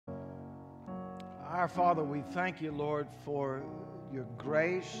Our Father, we thank you, Lord, for your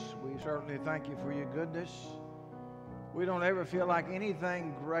grace. We certainly thank you for your goodness. We don't ever feel like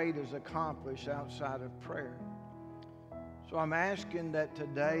anything great is accomplished outside of prayer. So I'm asking that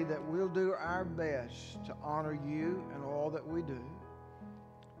today that we'll do our best to honor you in all that we do.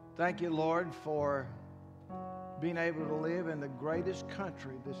 Thank you, Lord, for being able to live in the greatest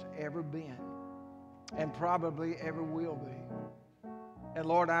country that's ever been and probably ever will be. And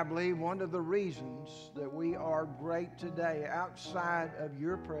Lord, I believe one of the reasons that we are great today outside of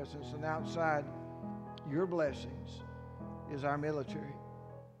your presence and outside your blessings is our military,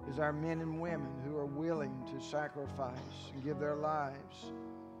 is our men and women who are willing to sacrifice and give their lives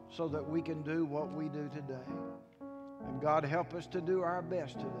so that we can do what we do today. And God, help us to do our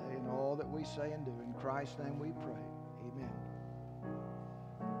best today in all that we say and do. In Christ's name we pray. Amen.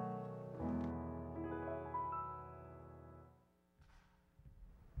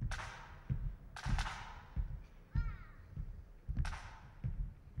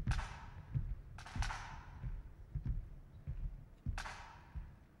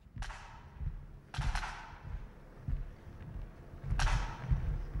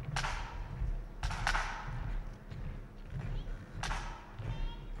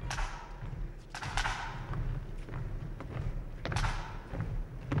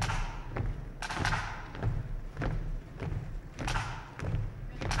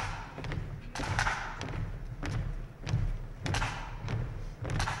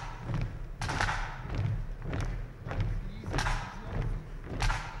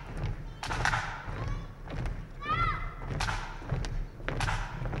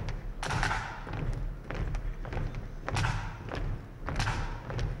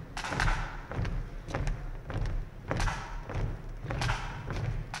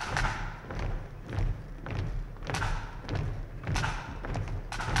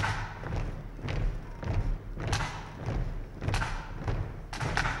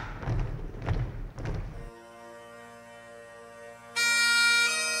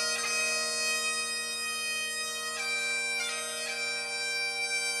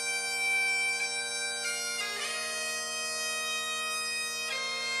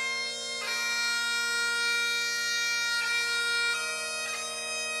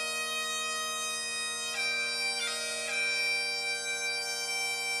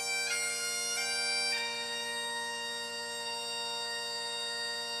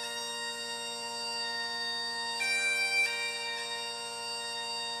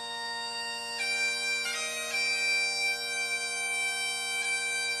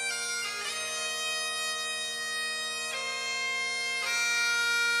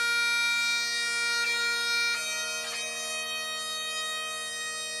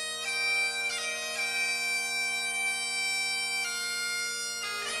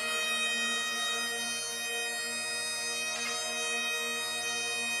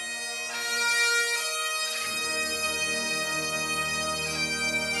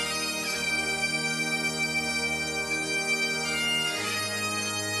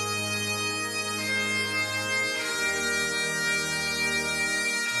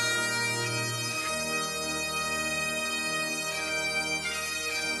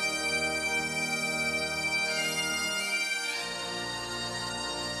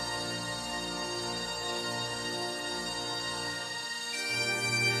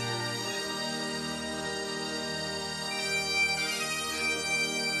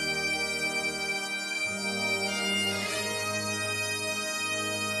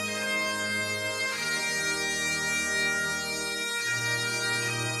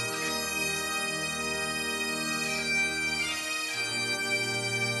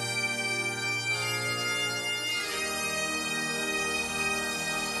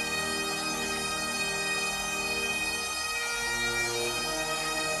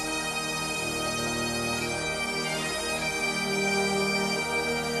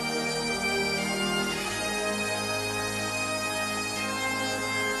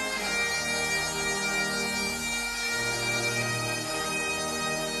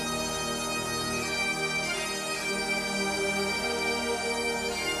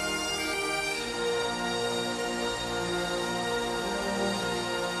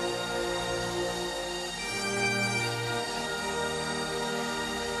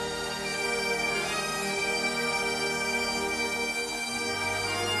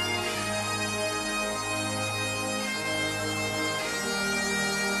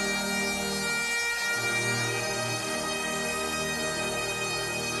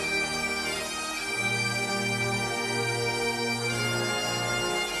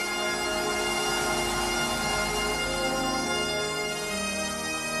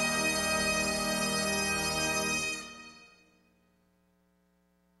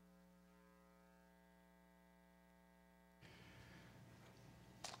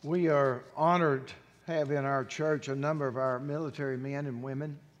 We are honored to have in our church a number of our military men and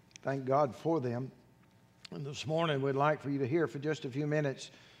women. Thank God for them. And this morning we'd like for you to hear for just a few minutes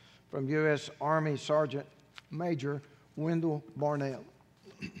from U.S. Army Sergeant Major Wendell Barnell.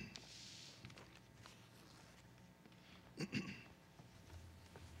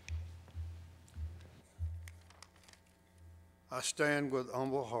 I stand with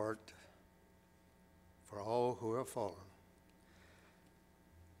humble heart for all who have fallen.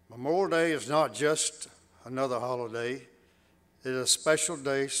 Memorial Day is not just another holiday. It is a special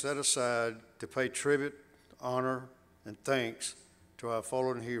day set aside to pay tribute, honor, and thanks to our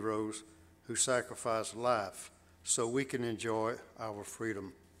fallen heroes who sacrificed life so we can enjoy our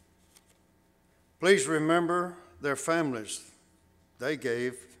freedom. Please remember their families. They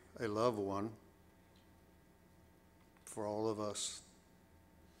gave a loved one for all of us.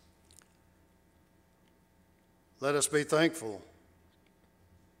 Let us be thankful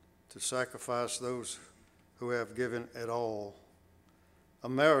to sacrifice those who have given it all.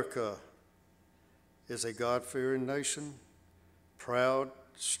 America is a God-fearing nation, proud,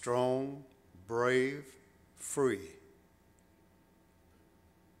 strong, brave, free.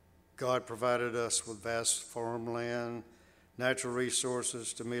 God provided us with vast farmland, natural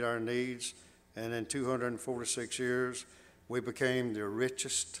resources to meet our needs, and in 246 years, we became the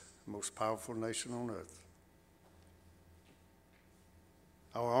richest, most powerful nation on earth.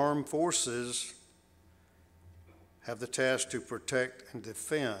 Our armed forces have the task to protect and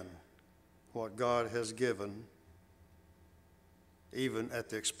defend what God has given, even at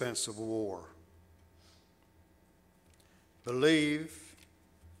the expense of war.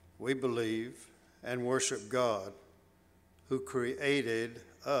 We believe and worship God, who created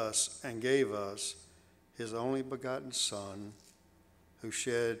us and gave us his only begotten Son, who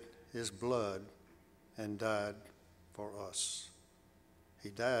shed his blood and died for us. He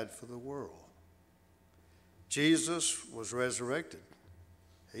died for the world. Jesus was resurrected.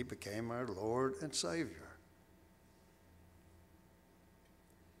 He became our Lord and Savior.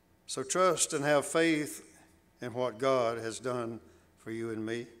 So trust and have faith in what God has done for you and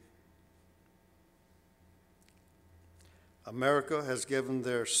me. America has given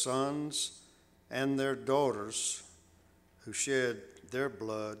their sons and their daughters who shed their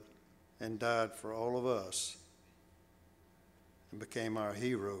blood and died for all of us and became our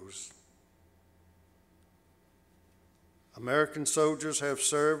heroes. American soldiers have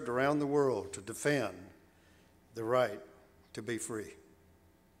served around the world to defend the right to be free.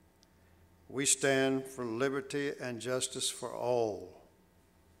 We stand for liberty and justice for all.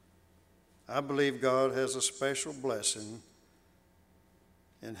 I believe God has a special blessing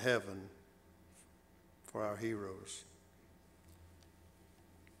in heaven for our heroes.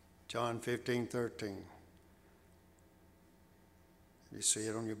 John 15:13. You see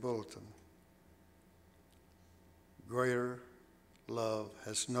it on your bulletin. Greater love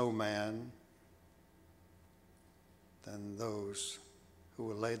has no man than those who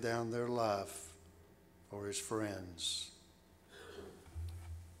will lay down their life for his friends.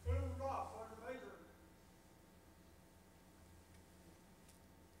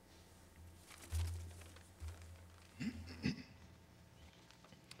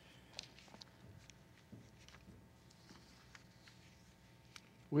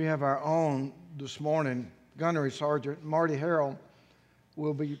 We have our own this morning. Gunnery Sergeant Marty Harrell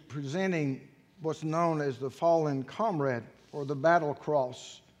will be presenting what's known as the Fallen Comrade or the Battle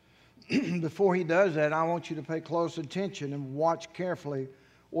Cross. Before he does that, I want you to pay close attention and watch carefully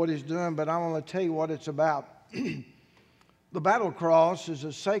what he's doing, but I want to tell you what it's about. The Battle Cross is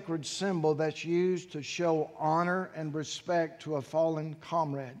a sacred symbol that's used to show honor and respect to a fallen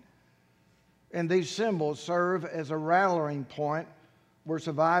comrade. And these symbols serve as a rallying point where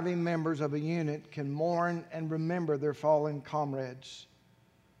surviving members of a unit can mourn and remember their fallen comrades.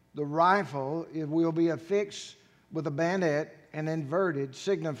 The rifle will be affixed with a bayonet and inverted,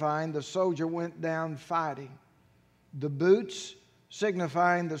 signifying the soldier went down fighting. The boots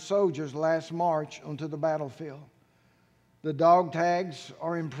signifying the soldier's last march onto the battlefield. The dog tags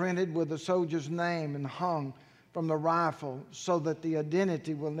are imprinted with the soldier's name and hung from the rifle so that the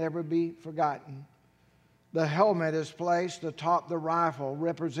identity will never be forgotten. The helmet is placed atop the rifle,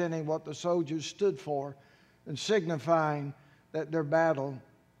 representing what the soldiers stood for and signifying that their battle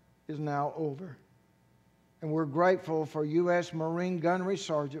is now over. And we're grateful for U.S. Marine Gunnery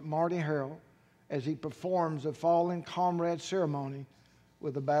Sergeant Marty Harrell as he performs the Fallen Comrade ceremony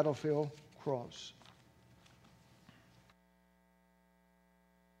with the Battlefield Cross.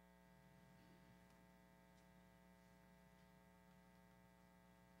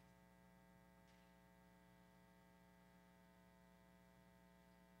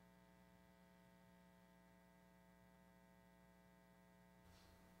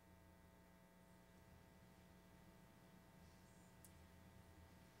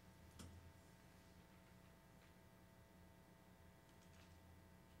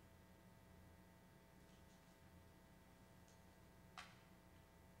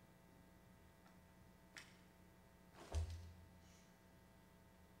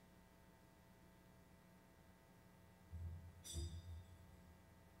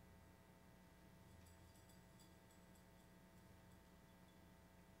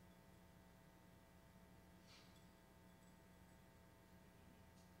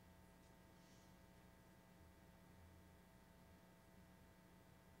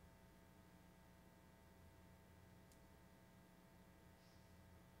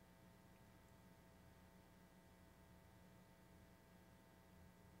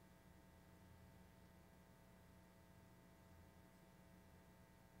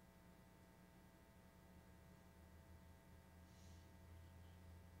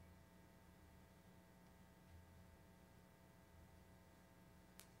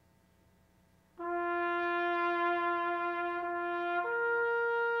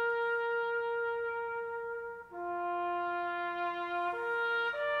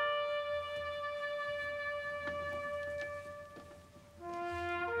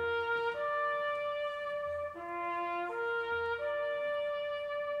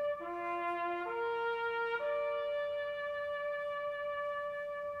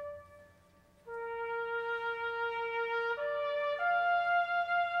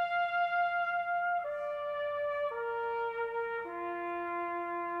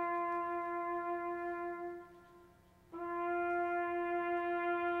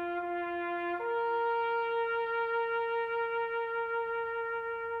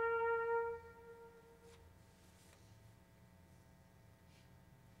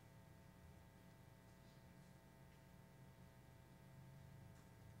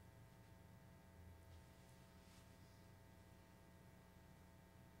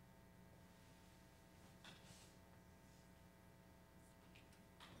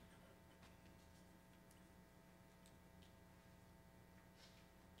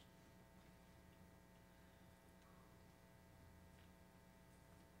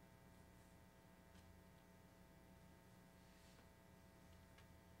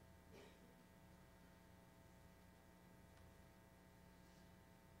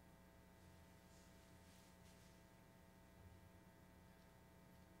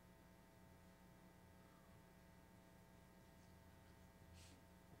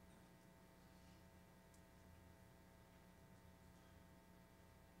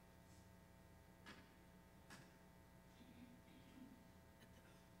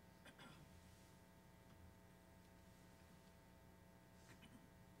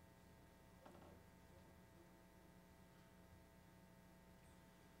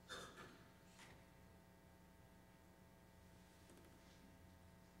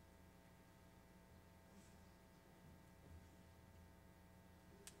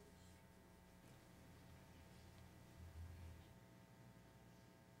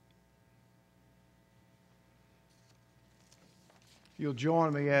 You'll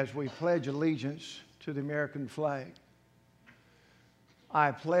join me as we pledge allegiance to the American flag.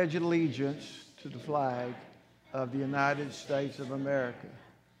 I pledge allegiance to the flag of the United States of America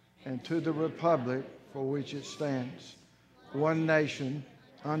and to the republic for which it stands, one nation,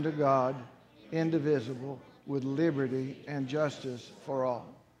 under God, indivisible, with liberty and justice for all.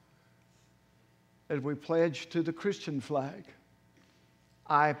 As we pledge to the Christian flag,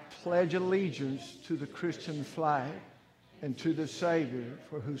 I pledge allegiance to the Christian flag and to the Savior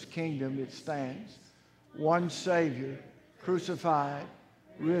for whose kingdom it stands, one Savior, crucified,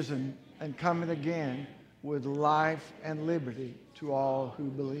 risen, and coming again with life and liberty to all who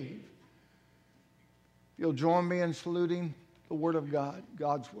believe. You'll join me in saluting the Word of God,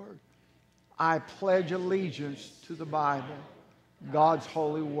 God's Word. I pledge allegiance to the Bible, God's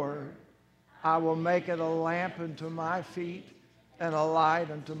holy Word. I will make it a lamp unto my feet and a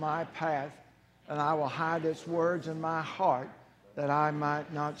light unto my path, and I will hide its words in my heart that I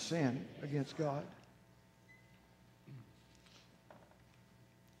might not sin against God.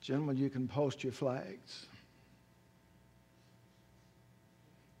 Gentlemen, you can post your flags.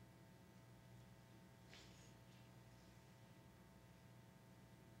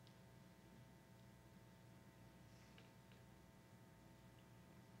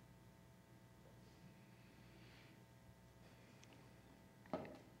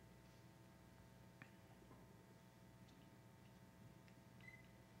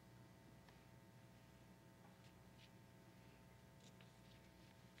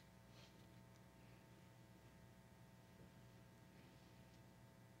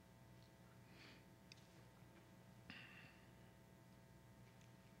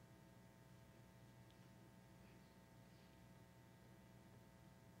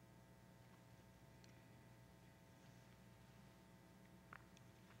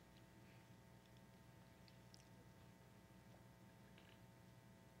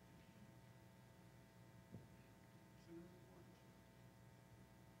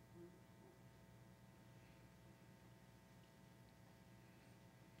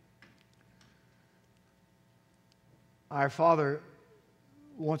 Our Father,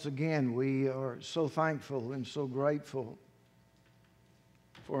 once again, we are so thankful and so grateful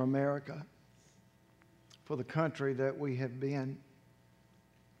for America, for the country that we have been.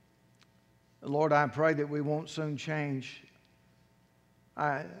 Lord, I pray that we won't soon change.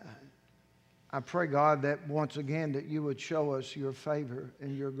 I pray, God, that once again that you would show us your favor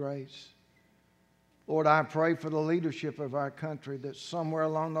and your grace. Lord, I pray for the leadership of our country that somewhere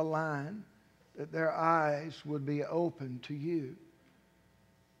along the line that their eyes would be open to you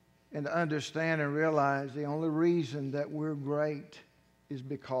and to understand and realize the only reason that we're great is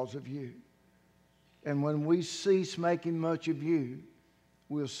because of you. And when we cease making much of you,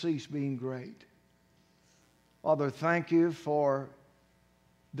 we'll cease being great. Father, thank you for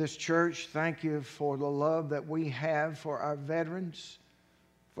this church. Thank you for the love that we have for our veterans,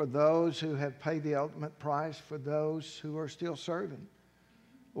 for those who have paid the ultimate price, for those who are still serving.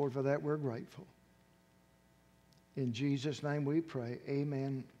 Lord, for that we're grateful. In Jesus' name we pray.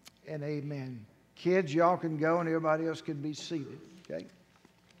 Amen and amen. Kids, y'all can go and everybody else can be seated. Okay?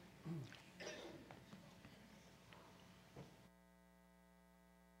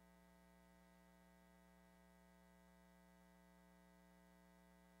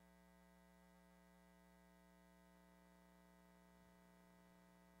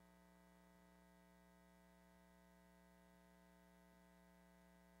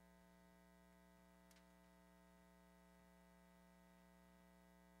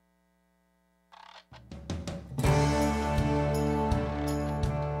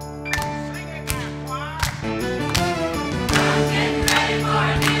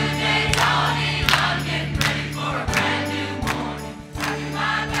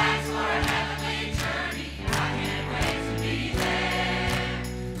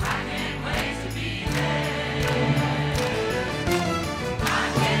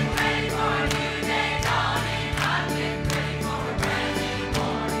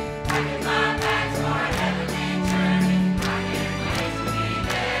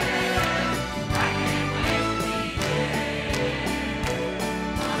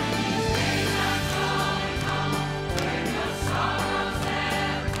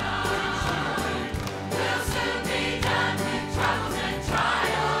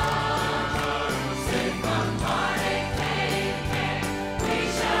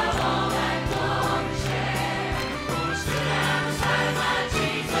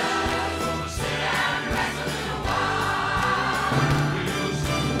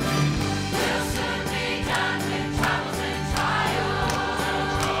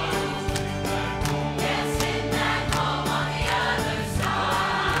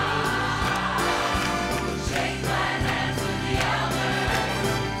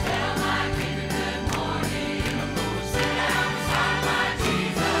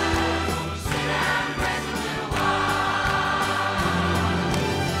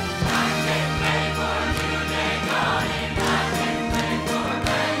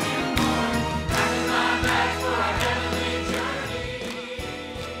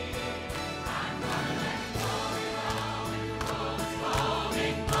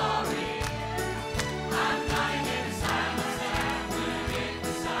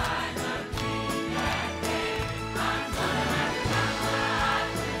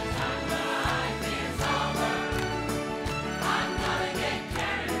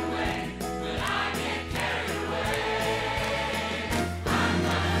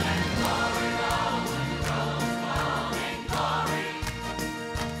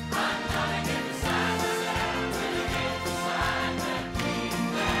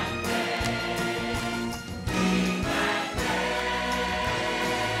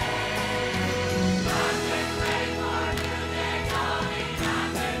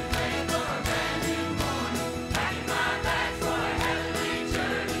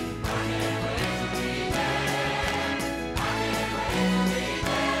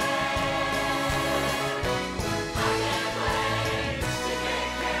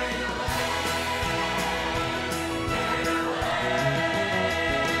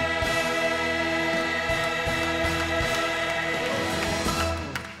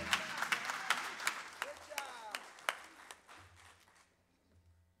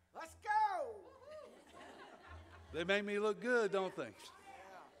 They make me look good, don't they?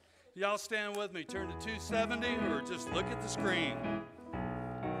 Y'all stand with me. Turn to 270 or just look at the screen.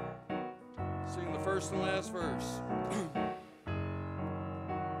 Sing the first and last verse.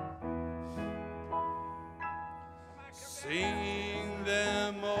 Sing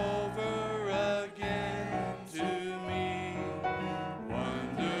them over again to me,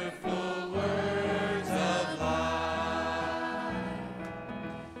 wonderful words of life.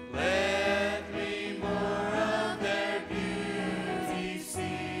 Let me more of their beauty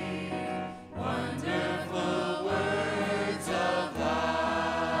see, wonderful words of life.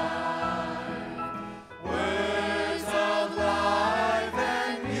 Words of life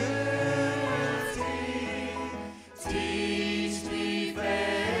and beauty, teach me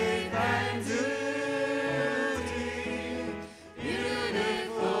faith and duty.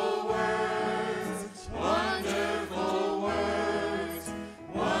 Beautiful words, wonderful words,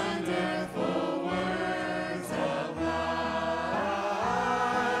 wonderful words of life.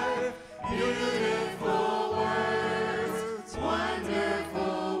 Beautiful words,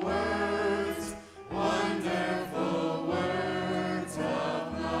 wonderful words, wonderful words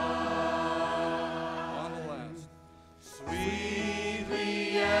of life. On the last.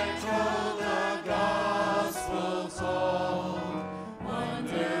 Sweetly echo the gospel song,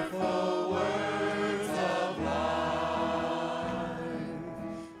 wonderful words of life.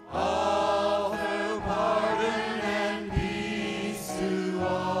 Offer pardon and peace to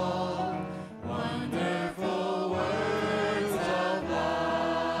all, wonderful words of life.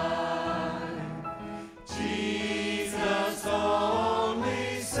 Jesus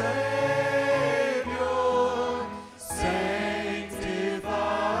only Savior, sanctified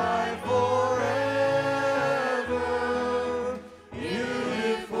forever.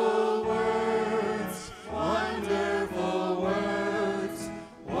 Beautiful words, wonderful words,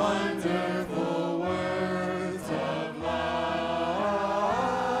 wonderful words of life.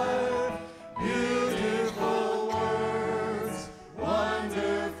 Beautiful words,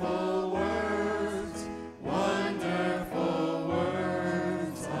 wonderful words, wonderful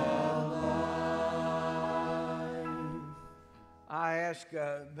words of life. I asked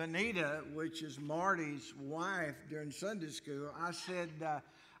Vanita, which is Marty's wife, during Sunday school, I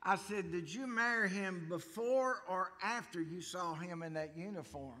said, did you marry him before or after you saw him in that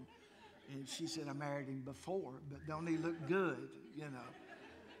uniform? And she said, I married him before, but don't he look good, you know?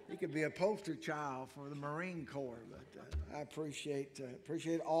 He could be a poster child for the Marine Corps, but I appreciate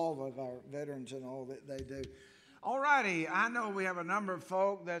all of our veterans and all that they do. All righty, I know we have a number of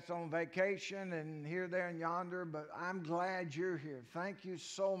folk that's on vacation and here, there, and yonder, but I'm glad you're here. Thank you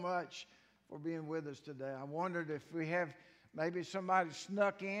so much for being with us today. I wondered if we have maybe somebody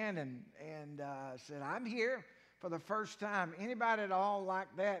snuck in and said, I'm here for the first time. Anybody at all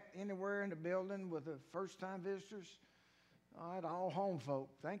like that anywhere in the building with the first-time visitors? All right, all home folk.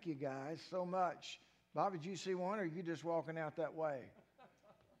 Thank you guys so much. Bobby, did you see one, or are you just walking out that way?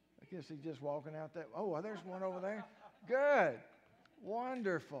 I guess he's just walking out that way. Oh, well, there's one over there. Good.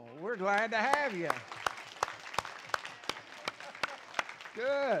 Wonderful. We're glad to have you.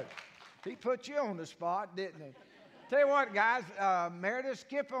 Good. He put you on the spot, didn't he? Tell you what, guys, Meredith,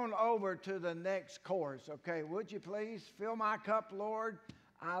 skip on over to the next chorus, okay? Would you please? Fill my cup, Lord.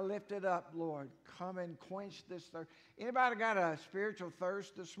 I lift it up, Lord. Come and quench this thirst. Anybody got a spiritual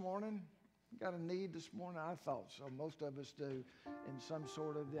thirst this morning? Got a need this morning? I thought so. Most of us do in some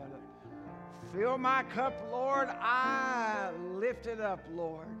sort of that. Fill my cup, Lord. I lift it up,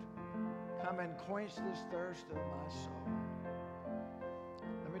 Lord. Come and quench this thirst of my soul.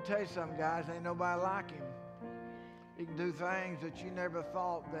 Let me tell you something, guys. Ain't nobody like him. He can do things that you never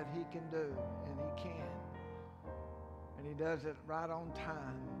thought that he can do, and he can. And he does it right on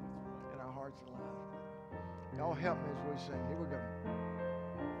time in our hearts and lives. Y'all help me as we sing. Here we go.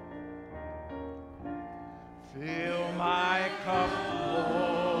 Fill my cup,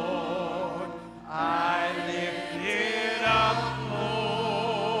 Lord. I lift it up,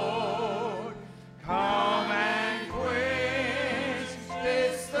 Lord. Come and quench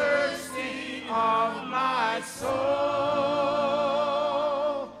this thirsting of my soul.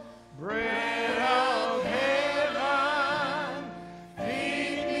 Bread of heaven,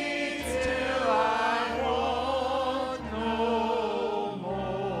 feed me till I want no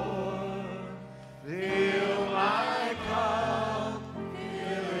more. Fill my cup,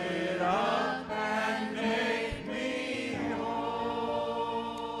 fill it up, and make me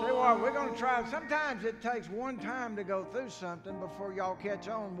whole. Tell you what, we're going to try. Sometimes it takes one time to go through something before y'all catch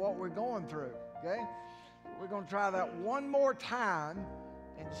on what we're going through, okay? We're going to try that one more time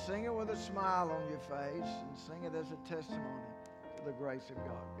and sing it with a smile on your face and sing it as a testimony to the grace of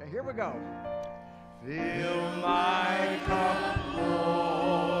God. Okay, here we go. Fill my cup,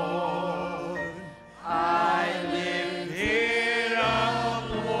 Lord. I lift it up,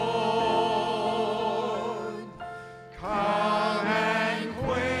 Lord. Come and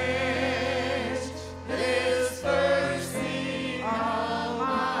quench this thirsting of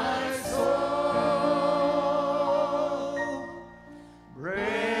my soul.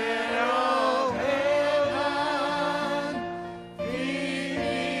 Bread of heaven, feed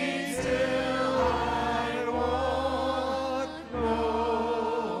me till I want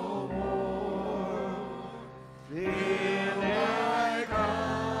no more. Fill my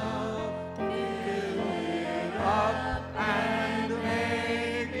cup, fill it up, and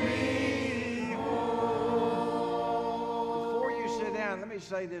make me whole. Before you sit down, let me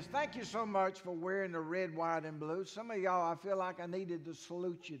say this. Thank you so much for wearing the red, white, and blue. Some of y'all, I feel like I needed to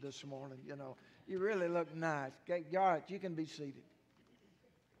salute you this morning. You know, you really look nice. Okay, all right, you can be seated.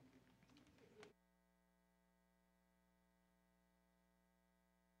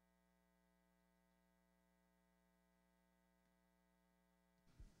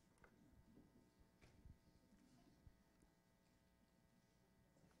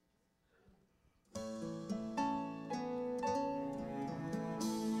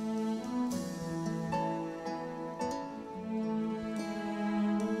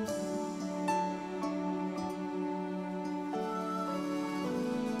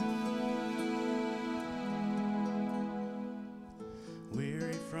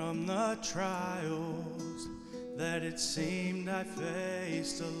 Weary from the trials that it seemed I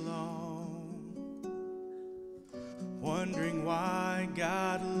faced alone, wondering why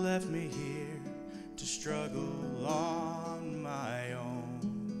God left me here to struggle on my own.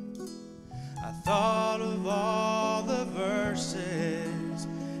 I thought of all the verses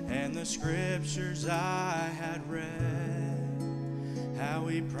and the scriptures I had read, how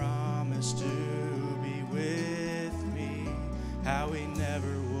He promised to be with me, how He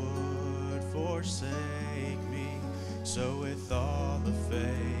never would forsake me. So with all the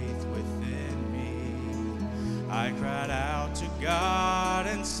faith within me, I cried out to God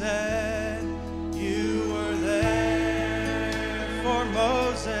and said, You were there for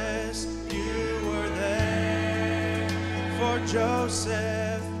Moses, You were there for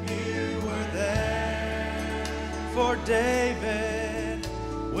Joseph, You were there for David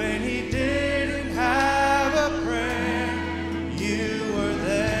when he didn't have a prayer. You were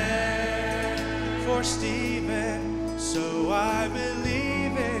there for Stephen, so I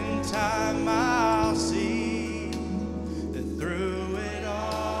believe in time I'll see that through it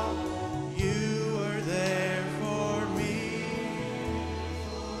all You were there for me,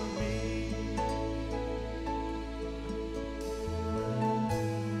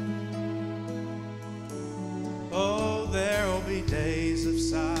 Oh, there'll be days of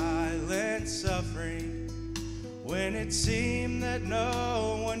silent suffering when it seemed that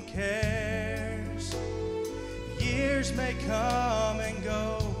no one cares. Years may come and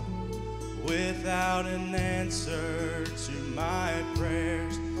go without an answer to my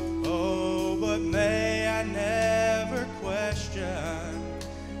prayers. Oh, but may I never question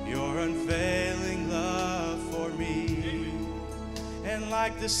Your unfailing love for me. And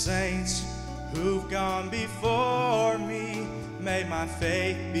like the saints who've gone before me, may my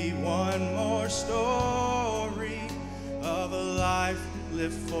faith be one more story of a life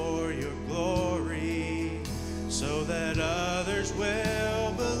lived for Your glory, so that others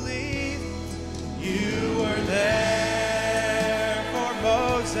will believe. You were there for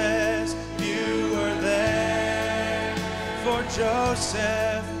Moses, You were there for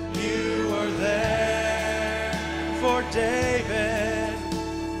Joseph, You were there for David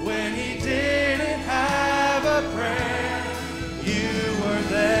when he didn't have a prayer. You were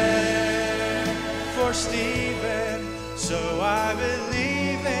there for Stephen, so I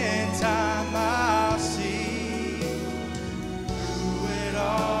believe in time I'll see through it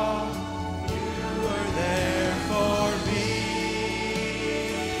all. You were there for me.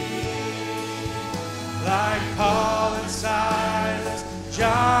 Like Paul and Silas,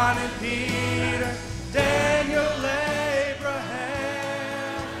 John and Peter, Daniel, Abraham,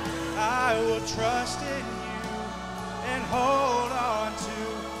 I will trust in You and hold on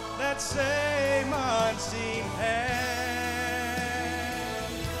to that same unseen hand.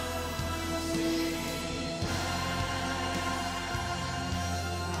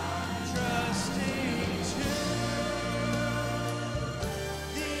 I'm trusting to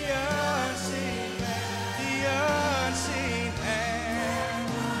the unseen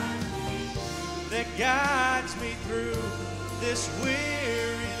hand that guides me through this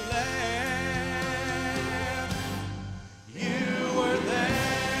weary land. You were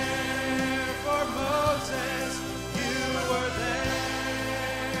there for most.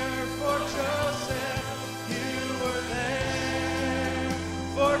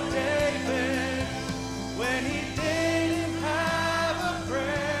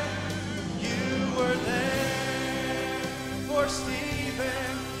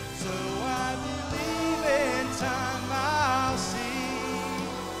 Stephen, so I believe in time I'll see.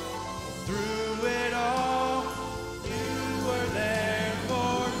 Through it all, you were there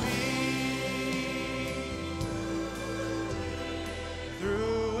for me.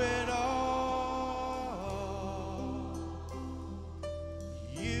 Through it all,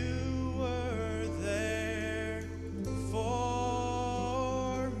 you were there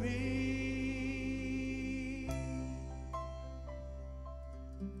for me.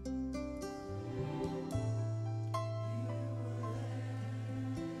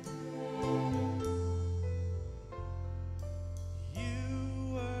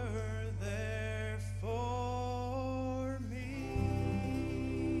 You were there for me.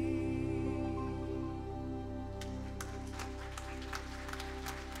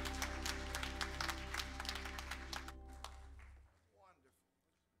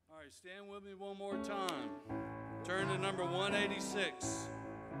 All right, stand with me one more time. Turn to number 186.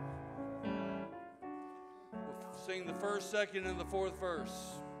 We'll sing the first, second, and the fourth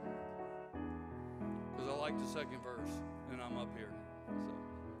verse. Because I like the second verse, and I'm up here.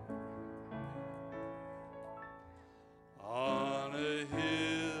 So. On a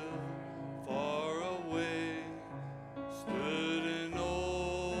hill far away stood an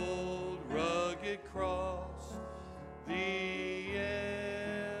old rugged cross, the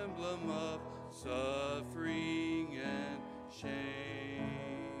emblem of suffering and shame.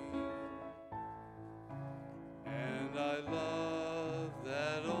 And I love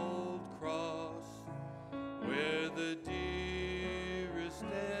that old cross where the dearest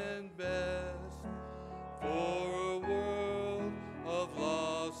and best for a world of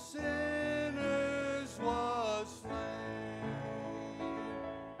lost sinners was slain.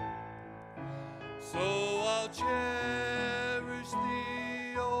 So I'll cherish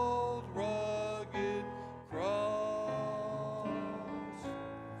the old rugged cross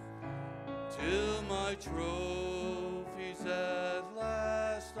till my trophies at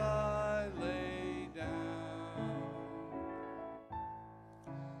last I lay down.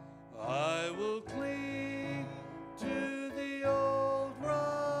 I will cling to the old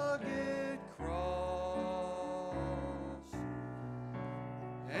rugged cross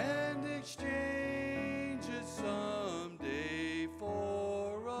and exchange it someday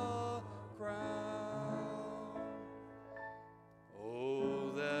for a crown.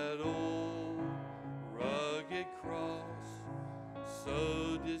 Oh, that old rugged cross,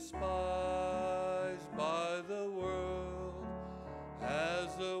 so despised by the world,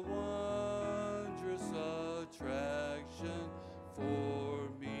 has a wondrous attraction for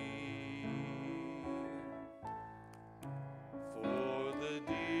me. For the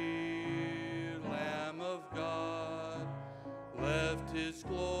dear Lamb of God left his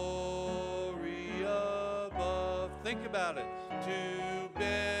glory above. Think about it. To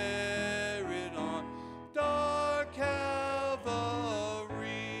bear it on dark Calvary.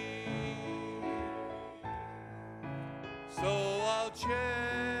 So I'll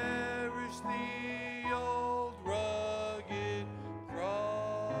cherish the old rugged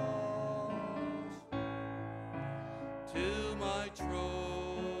cross till my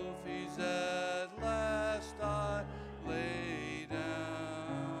trophies at last I lay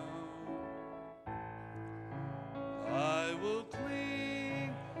down. I will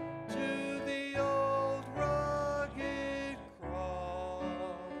cling to the old rugged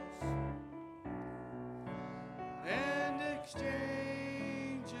cross and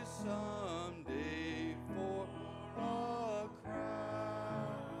exchange it someday for a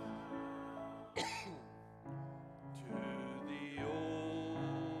crown. To the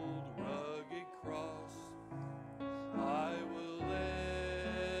old rugged cross I will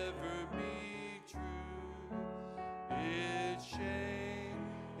ever be true. Its shame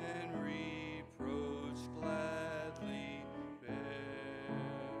and reproach gladly bear.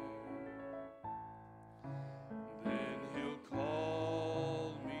 Then he'll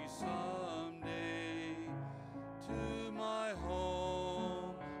call me someday to my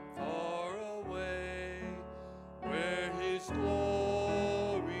home far away, where his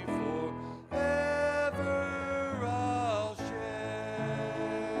glory forever I'll share.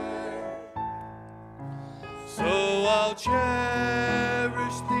 So I'll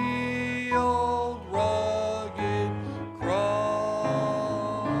cherish the old rugged cross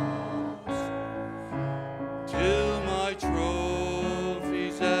till my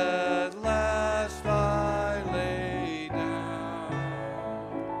trophies at last I lay down.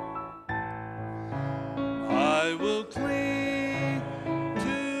 I will cling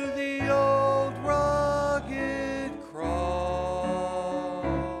to the old rugged cross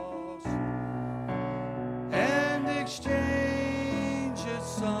and exchange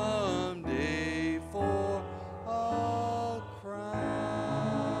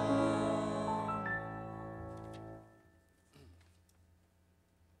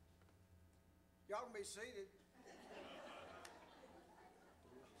Y'all can be seated.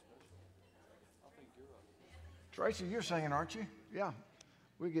 Tracy, you're singing, aren't you? Yeah.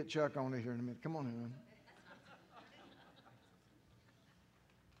 We'll get Chuck on it here in a minute. Come on in.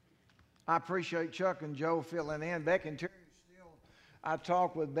 I appreciate Chuck and Joe filling in. Beck and Terry still. I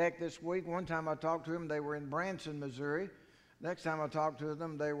talked with Beck this week. One time I talked to them, they were in Branson, Missouri. Next time I talked to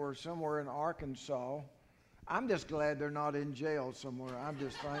them, they were somewhere in Arkansas. I'm just glad they're not in jail somewhere. I'm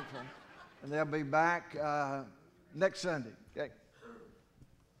just thankful. And they'll be back next Sunday. Okay.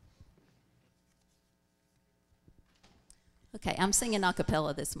 Okay, I'm singing a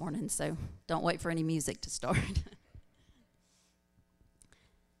cappella this morning, so don't wait for any music to start.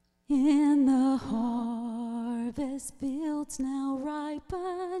 In the harvest fields now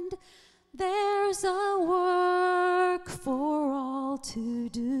ripened, there's a work for all to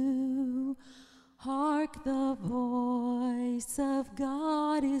do. Hark, the voice of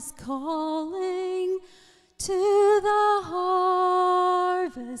God is calling, to the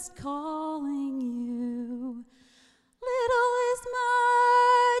harvest calling you. Little is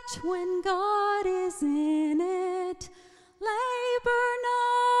much when God is in it. Labor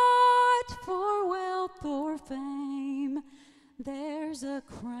not for wealth or fame. There's a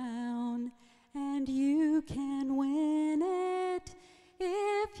crown and you can win it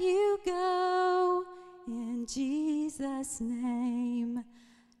if you go in Jesus' name.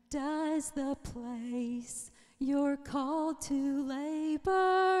 Does the place you're called to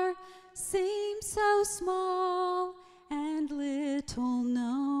labor seem so small and little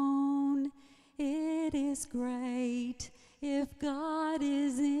known? It is great if God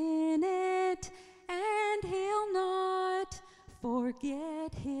is in it, and he'll not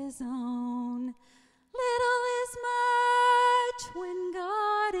forget his own. Little is much when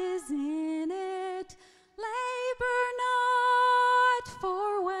God is in it. Labor not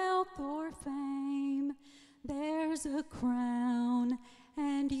for wealth or fame. There's a crown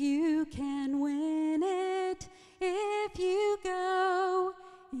and you can win it if you go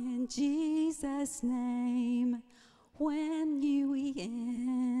in Jesus' name. When we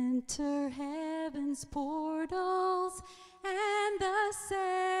enter heaven's portals and the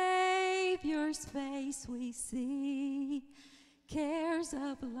Savior's face we see, cares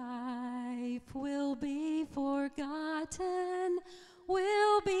of life will be forgotten.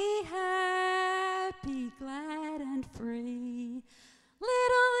 We'll be happy, glad, and free.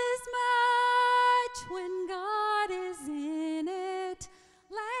 Little is much when God is in it.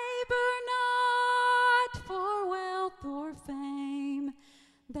 Labor not for wealth or fame.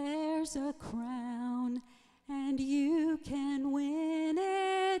 There's a crown and you can win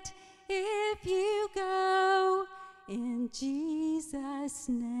it if you go in Jesus'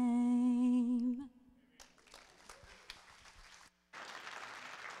 name.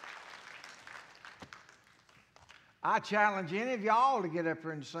 I challenge any of y'all to get up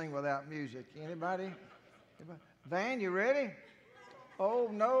here and sing without music. Anybody? Van, you ready? Oh,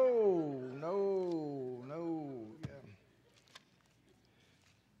 no. Yeah.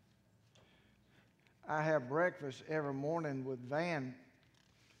 I have breakfast every morning with Van,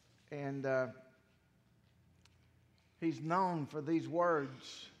 and he's known for these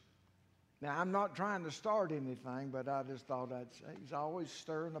words. Now, I'm not trying to start anything, but I just thought I'd say he's always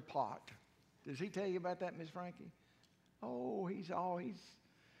stirring the pot. Does he tell you about that, Miss Frankie? Oh, he's always,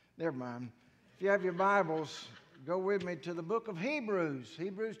 never mind. If you have your Bibles, go with me to the book of Hebrews.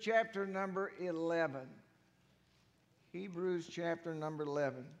 Hebrews chapter number 11. Hebrews chapter number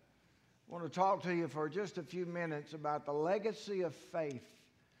 11. I want to talk to you for just a few minutes about the legacy of faith.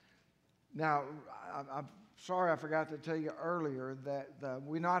 Now, I'm sorry I forgot to tell you earlier that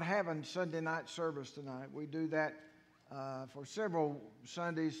we're not having Sunday night service tonight. We do that for several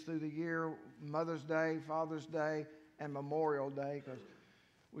Sundays through the year, Mother's Day, Father's Day, and Memorial Day, because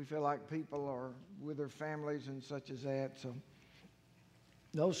we feel like people are with their families and such as that. So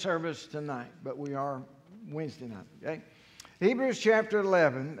no service tonight, but we are Wednesday night, okay? Hebrews chapter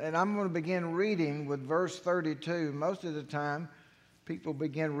 11, and I'm going to begin reading with verse 32. Most of the time, people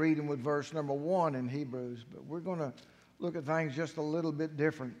begin reading with verse number 1 in Hebrews, but we're going to look at things just a little bit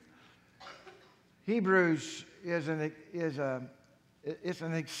different. Hebrews is an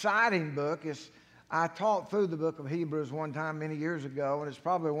exciting book. I taught through the book of Hebrews one time many years ago, and it's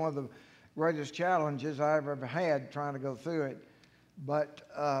probably one of the greatest challenges I ever had trying to go through it. But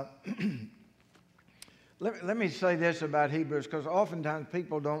let me say this about Hebrews, because oftentimes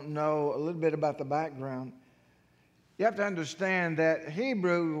people don't know a little bit about the background. You have to understand that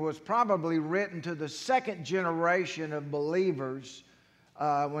Hebrew was probably written to the second generation of believers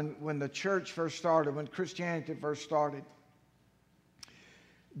when the church first started, when Christianity first started.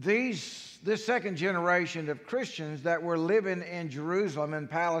 These this second generation of Christians that were living in Jerusalem and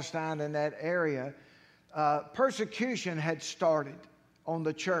Palestine in that area, persecution had started on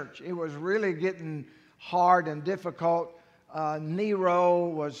the church. It was really getting hard and difficult. Nero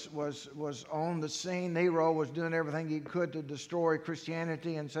was on the scene. Nero was doing everything he could to destroy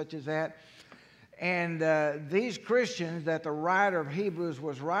Christianity and such as that. And these Christians that the writer of Hebrews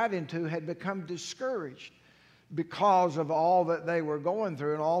was writing to had become discouraged because of all that they were going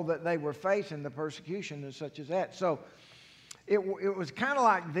through and all that they were facing, the persecution and such as that. So it was kind of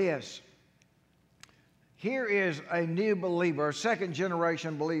like this. Here is a new believer, a second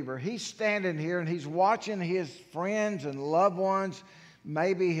generation believer. He's standing here and he's watching his friends and loved ones,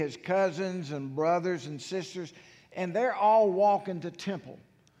 maybe his cousins and brothers and sisters, and they're all walking to temple.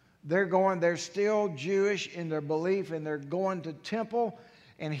 They're still Jewish in their belief, and they're going to temple.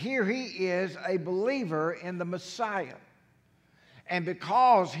 And here he is, a believer in the Messiah. And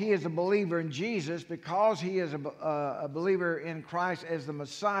because he is a believer in Jesus, because he is a believer in Christ as the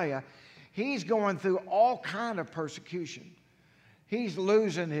Messiah, he's going through all kind of persecution. He's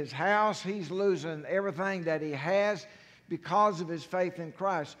losing his house. He's losing everything that he has because of his faith in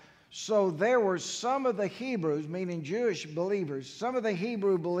Christ. So there were some of the Hebrews, meaning Jewish believers, some of the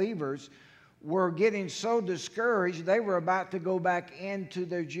Hebrew believers were getting so discouraged they were about to go back into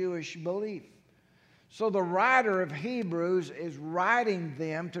their Jewish belief. So the writer of Hebrews is writing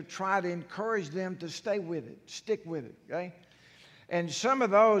them to try to encourage them to stay with it, stick with it, okay? And some of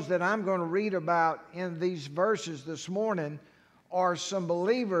those that I'm going to read about in these verses this morning are some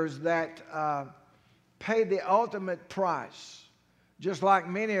believers that paid the ultimate price, just like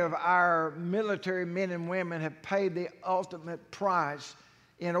many of our military men and women have paid the ultimate price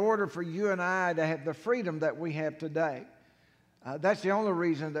in order for you and I to have the freedom that we have today. That's the only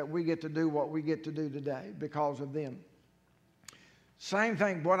reason that we get to do what we get to do today, because of them. Same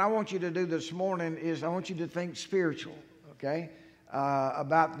thing, what I want you to do this morning is I want you to think spiritual, okay?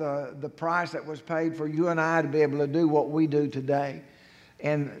 About the price that was paid for you and I to be able to do what we do today.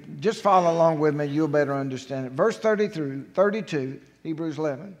 And just follow along with me, you'll better understand it. Verse 30 through 32, Hebrews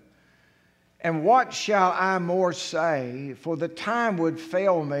 11. And what shall I more say? For the time would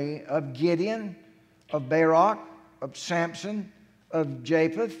fail me of Gideon, of Barak, of Samson, of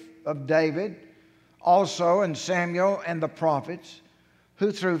Japheth, of David, also and Samuel and the prophets,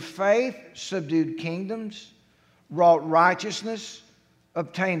 who through faith subdued kingdoms, wrought righteousness,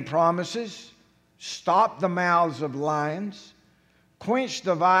 obtained promises, stopped the mouths of lions, quenched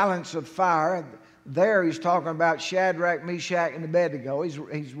the violence of fire. There he's talking about Shadrach, Meshach, and Abednego.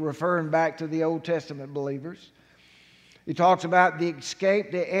 He's referring back to the Old Testament believers. He talks about the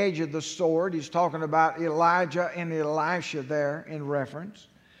escape, the edge of the sword. He's talking about Elijah and Elisha there in reference.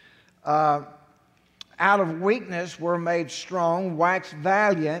 Out of weakness were made strong, waxed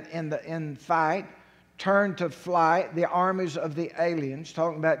valiant in fight, turned to flight the armies of the aliens,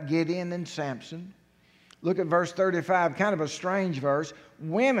 talking about Gideon and Samson. Look at verse 35, kind of a strange verse.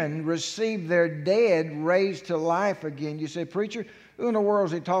 Women received their dead raised to life again. You say, preacher, who in the world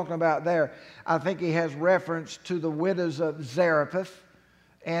is he talking about there? I think he has reference to the widows of Zarephath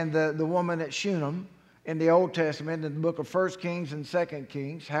and the woman at Shunem in the Old Testament, in the book of 1 Kings and 2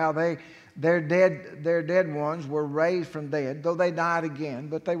 Kings, how their dead ones were raised from dead, though they died again,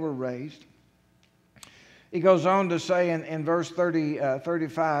 but they were raised. He goes on to say in verse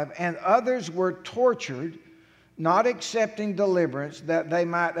 35, and others were tortured, not accepting deliverance, that they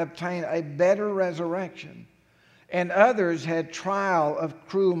might obtain a better resurrection. And others had trial of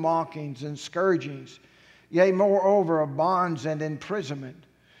cruel mockings and scourgings, yea, moreover, of bonds and imprisonment.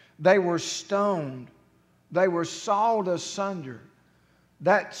 They were stoned. They were sawed asunder.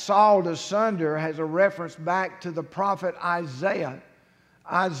 That sawed asunder has a reference back to the prophet Isaiah.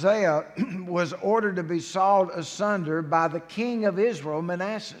 Isaiah was ordered to be sawed asunder by the king of Israel,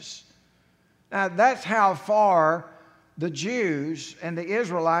 Manasseh. Now, that's how far the Jews and the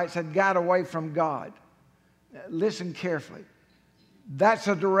Israelites had got away from God. Now, listen carefully. That's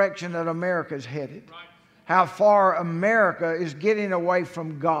the direction that America is headed. Right. How far America is getting away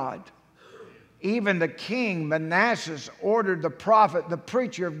from God. Even the king, Manasseh, ordered the prophet, the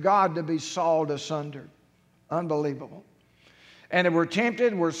preacher of God, to be sawed asunder. Unbelievable. And they were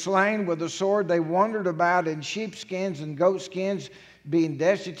tempted, were slain with the sword. They wandered about in sheepskins and goatskins, being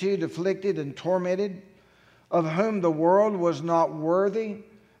destitute, afflicted, and tormented, of whom the world was not worthy.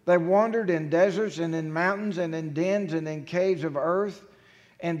 They wandered in deserts and in mountains and in dens and in caves of earth.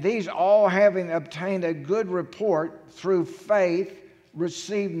 And these all, having obtained a good report through faith,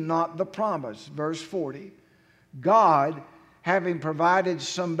 received not the promise. Verse 40. God, having provided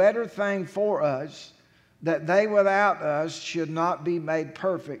some better thing for us, that they without us should not be made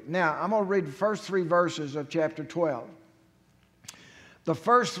perfect. Now, I'm going to read the first 3 verses of chapter 12. The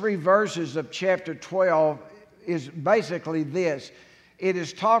first 3 verses of chapter 12 is basically this. It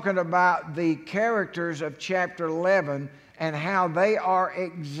is talking about the characters of chapter 11 and how they are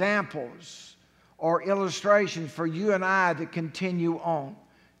examples or illustrations for you and I to continue on,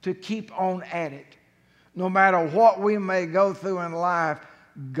 to keep on at it. No matter what we may go through in life,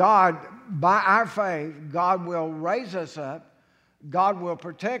 God, by our faith, God will raise us up. God will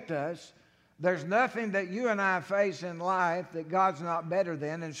protect us. There's nothing that you and I face in life that God's not better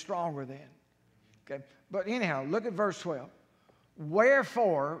than and stronger than. Okay? But anyhow, look at verse 12.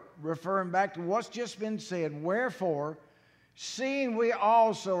 Wherefore, referring back to what's just been said, wherefore, seeing we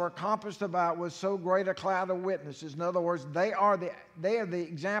also are compassed about with so great a cloud of witnesses, in other words, they are the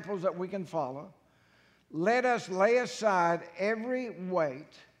examples that we can follow. Let us lay aside every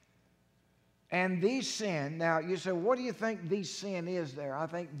weight and the sin. Now, you say, what do you think the sin is there? I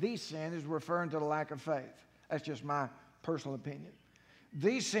think the sin is referring to the lack of faith. That's just my personal opinion.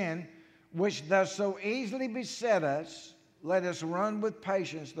 The sin which does so easily beset us, let us run with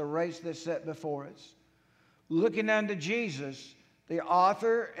patience the race that's set before us, looking unto Jesus, the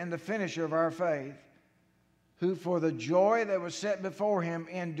author and the finisher of our faith, who for the joy that was set before him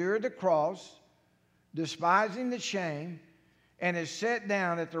endured the cross, despising the shame, and is set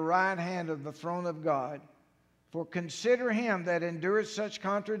down at the right hand of the throne of God. For consider him that endureth such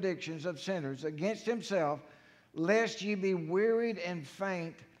contradictions of sinners against himself, lest ye be wearied and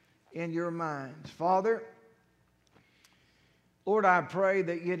faint in your minds. Father, Lord, I pray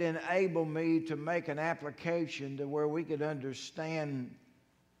that you'd enable me to make an application to where we could understand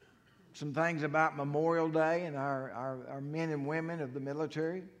some things about Memorial Day and our men and women of the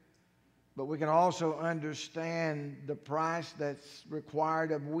military. But we can also understand the price that's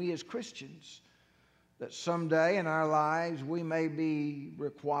required of we as Christians, that someday in our lives we may be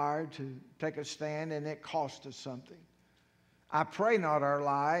required to take a stand and it costs us something. I pray not our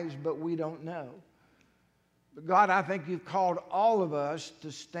lives, but we don't know. But God, I think you've called all of us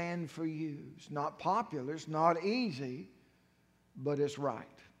to stand for you. It's not popular, it's not easy, but it's right.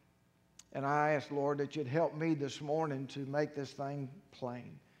 And I ask, Lord, that you'd help me this morning to make this thing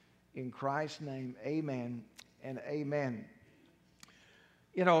plain. In Christ's name, amen and amen.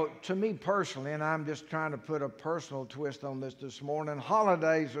 You know, to me personally, and I'm just trying to put a personal twist on this morning,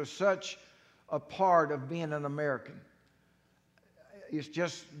 holidays are such a part of being an American. It's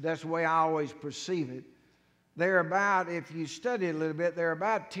just, that's the way I always perceive it. They're about, if you study it a little bit, there are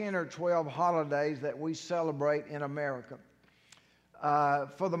about 10 or 12 holidays that we celebrate in America.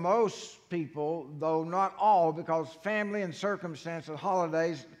 For the most people, though not all, because family and circumstances,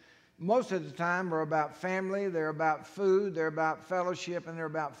 holidays, most of the time are about family, they're about food, they're about fellowship, and they're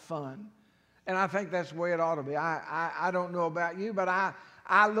about fun. And I think that's the way it ought to be. I don't know about you, but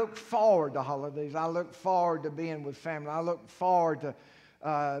I look forward to holidays. I look forward to being with family. I look forward to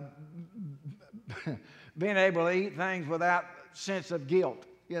being able to eat things without sense of guilt.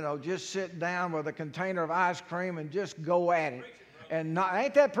 You know, just sit down with a container of ice cream and just go at it. And not,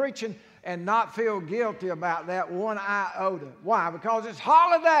 ain't that preaching? And not feel guilty about that one iota. Why? Because it's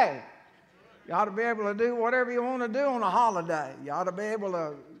holiday. You ought to be able to do whatever you want to do on a holiday. You ought to be able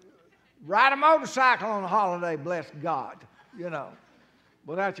to ride a motorcycle on a holiday, bless God, you know,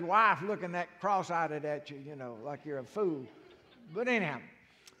 without your wife looking that cross-eyed at you, you know, like you're a fool. But anyhow,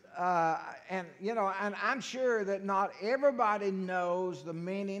 and, you know, and I'm sure that not everybody knows the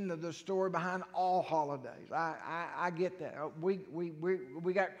meaning of the story behind all holidays. I get that.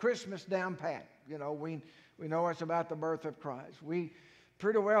 We got Christmas down pat. You know, we know it's about the birth of Christ. We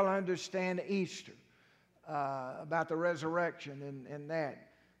pretty well understand Easter, about the resurrection and that.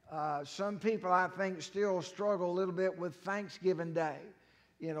 Some people, I think, still struggle a little bit with Thanksgiving Day.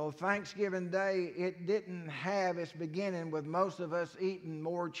 You know, Thanksgiving Day, it didn't have its beginning with most of us eating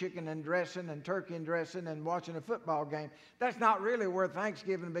more chicken and dressing and turkey and dressing and watching a football game. That's not really where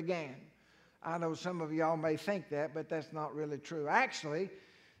Thanksgiving began. I know some of y'all may think that, but that's not really true. Actually,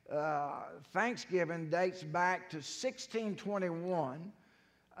 Thanksgiving dates back to 1621,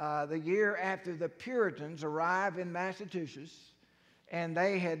 the year after the Puritans arrived in Massachusetts, and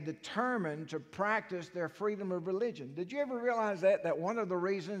they had determined to practice their freedom of religion. Did you ever realize that one of the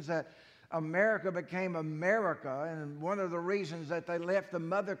reasons that America became America, and one of the reasons that they left the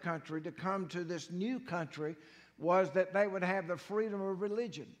mother country to come to this new country, was that they would have the freedom of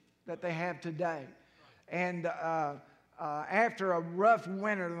religion that they have today? And after a rough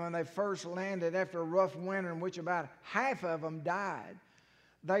winter, when they first landed, after a rough winter in which about half of them died,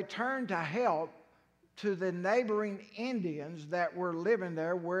 they turned to help to the neighboring Indians that were living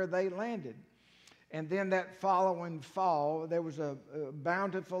there where they landed. And then that following fall, there was a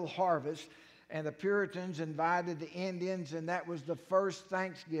bountiful harvest, and the Puritans invited the Indians, and that was the first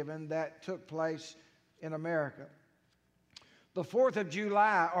Thanksgiving that took place in America. The 4th of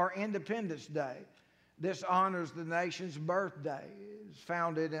July, or Independence Day, this honors the nation's birthday. It was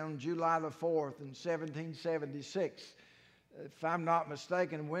founded on July the 4th in 1776. If I'm not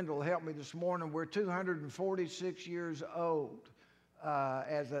mistaken, Wendell helped me this morning, we're 246 years old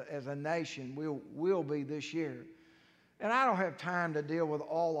as a nation. We'll be this year. And I don't have time to deal with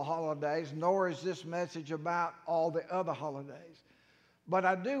all the holidays, nor is this message about all the other holidays. But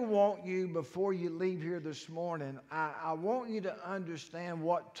I do want you, before you leave here this morning, I want you to understand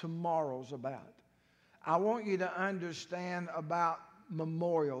what tomorrow's about. I want you to understand about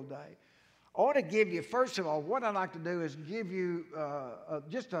Memorial Day. I want to give you, first of all, what I'd like to do is give you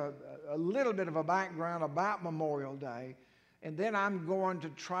just a little bit of a background about Memorial Day, and then I'm going to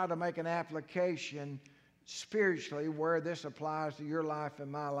try to make an application spiritually where this applies to your life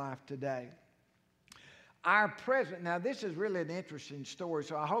and my life today. Our present, now this is really an interesting story,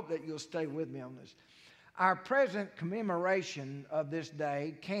 so I hope that you'll stay with me on this. Our present commemoration of this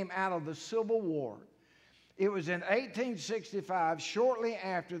day came out of the Civil War. It was in 1865, shortly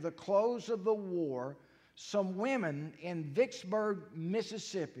after the close of the war, some women in Vicksburg,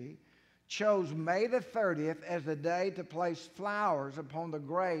 Mississippi, chose May the 30th as the day to place flowers upon the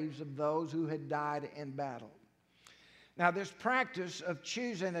graves of those who had died in battle. Now, this practice of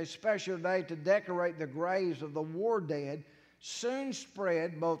choosing a special day to decorate the graves of the war dead soon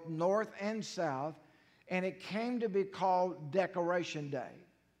spread both north and south, and it came to be called Decoration Day.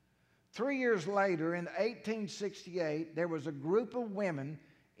 3 years later, in 1868, there was a group of women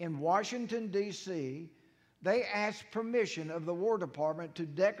in Washington, D.C. They asked permission of the War Department to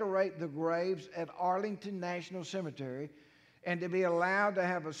decorate the graves at Arlington National Cemetery and to be allowed to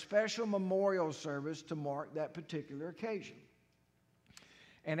have a special memorial service to mark that particular occasion.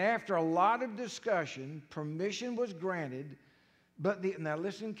 And after a lot of discussion, permission was granted, now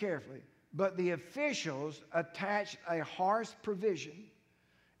listen carefully, but the officials attached a harsh provision,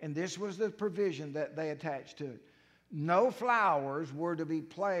 and this was the provision that they attached to it. No flowers were to be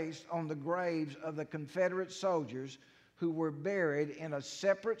placed on the graves of the Confederate soldiers who were buried in a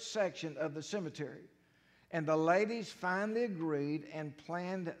separate section of the cemetery. And the ladies finally agreed and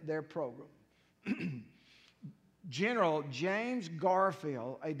planned their program. General James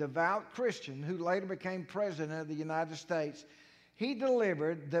Garfield, a devout Christian who later became president of the United States, he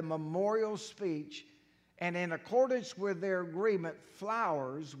delivered the memorial speech, and in accordance with their agreement,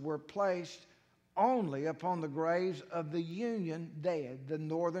 flowers were placed only upon the graves of the Union dead, the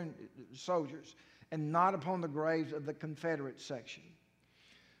Northern soldiers, and not upon the graves of the Confederate section.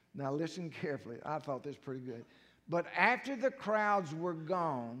 Now listen carefully. I thought this pretty good. But after the crowds were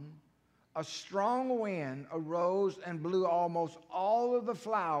gone, a strong wind arose and blew almost all of the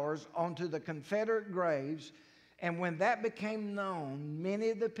flowers onto the Confederate graves, and when that became known, many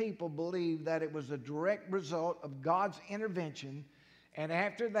of the people believed that it was a direct result of God's intervention. And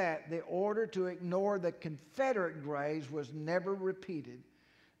after that, the order to ignore the Confederate graves was never repeated.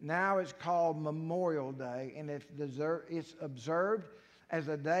 Now it's called Memorial Day, and it's observed as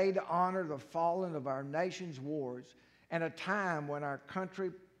a day to honor the fallen of our nation's wars and a time when our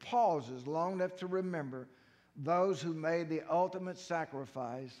country pauses long enough to remember those who made the ultimate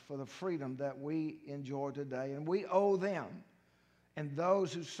sacrifice for the freedom that we enjoy today. And we owe them and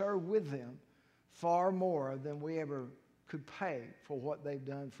those who serve with them far more than we ever could pay for what they've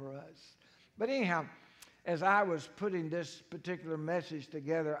done for us. But anyhow, as I was putting this particular message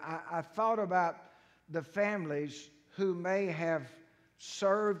together, I thought about the families who may have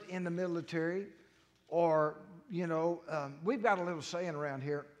served in the military, or, we've got a little saying around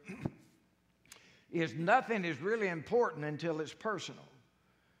here, is nothing is really important until it's personal.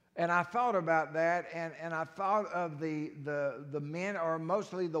 And I thought about that, and I thought of the men, or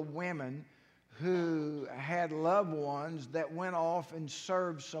mostly the women, who had loved ones that went off and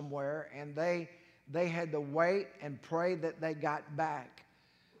served somewhere, and they had to wait and pray that they got back.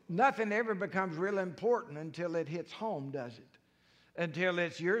 Nothing ever becomes really important until it hits home, does it? Until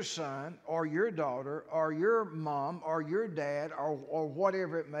it's your son or your daughter or your mom or your dad or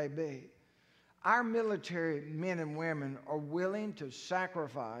whatever it may be. Our military men and women are willing to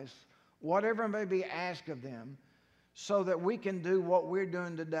sacrifice whatever may be asked of them so that we can do what we're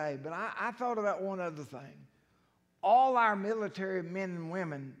doing today. But I thought about one other thing. All our military men and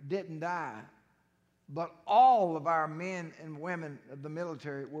women didn't die, but all of our men and women of the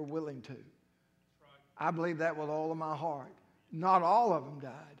military were willing to. I believe that with all of my heart. Not all of them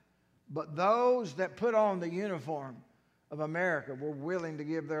died, but those that put on the uniform of America were willing to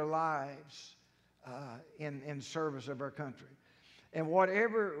give their lives in service of our country. And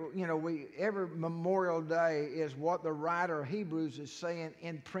whatever, every Memorial Day is what the writer of Hebrews is saying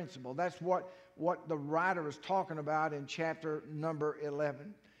in principle. That's what the writer is talking about in chapter number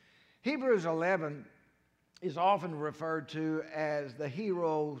 11. Hebrews 11 is often referred to as the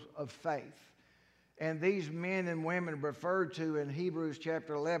heroes of faith. And these men and women referred to in Hebrews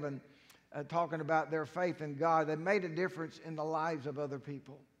chapter 11, talking about their faith in God, they made a difference in the lives of other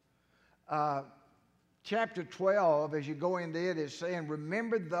people. Chapter 12, as you go into it, is saying,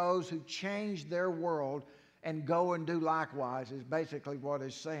 remember those who changed their world and go and do likewise, is basically what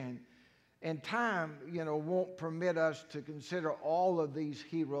it's saying. And time, won't permit us to consider all of these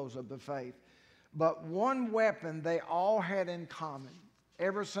heroes of the faith. But one weapon they all had in common,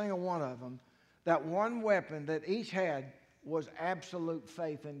 every single one of them, that one weapon that each had was absolute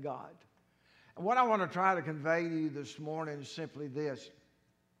faith in God. And what I want to try to convey to you this morning is simply this,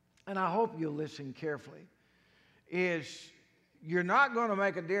 and I hope you'll listen carefully, is you're not going to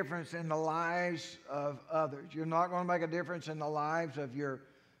make a difference in the lives of others. You're not going to make a difference in the lives of your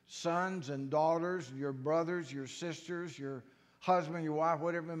sons and daughters, your brothers, your sisters, your husband, your wife,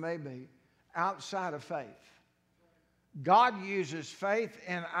 whatever it may be, outside of faith. God uses faith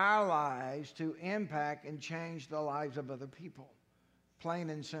in our lives to impact and change the lives of other people, plain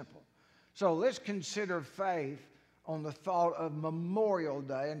and simple. So let's consider faith on the thought of Memorial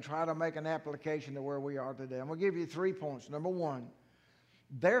Day and try to make an application to where we are today. I'm going to give you 3 points. Number one,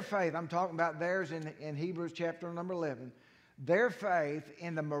 their faith, I'm talking about theirs in Hebrews chapter number 11, their faith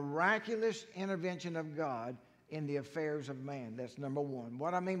in the miraculous intervention of God in the affairs of man. That's number one.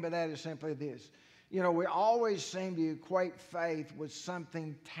 What I mean by that is simply this. We always seem to equate faith with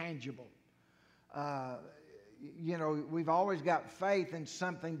something tangible. We've always got faith in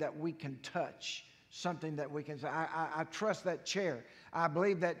something that we can touch, something that we can say, I trust that chair. I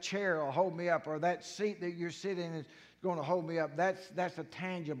believe that chair will hold me up, or that seat that you're sitting in is going to hold me up. That's a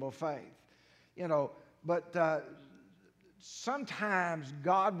tangible faith. But sometimes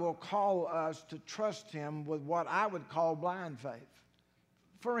God will call us to trust Him with what I would call blind faith.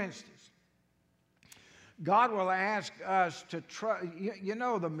 For instance, God will ask us to trust.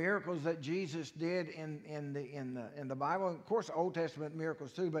 The miracles that Jesus did in the Bible. Of course, Old Testament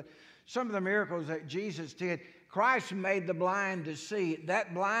miracles too. But some of the miracles that Jesus did, Christ made the blind to see.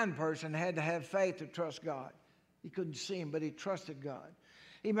 That blind person had to have faith to trust God. He couldn't see Him, but he trusted God.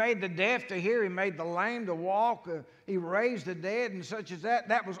 He made the deaf to hear. He made the lame to walk. He raised the dead and such as that.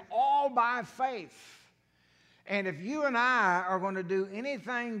 That was all by faith. And if you and I are going to do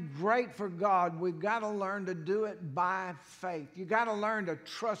anything great for God, we've got to learn to do it by faith. You've got to learn to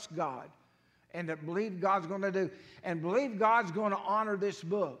trust God and to believe God's going to do, and believe God's going to honor this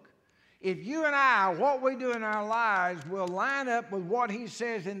book. If you and I, what we do in our lives will line up with what He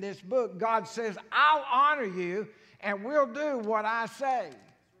says in this book, God says, I'll honor you and we'll do what I say.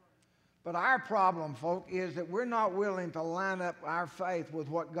 But our problem, folk, is that we're not willing to line up our faith with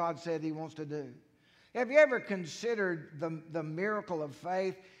what God said He wants to do. Have you ever considered the miracle of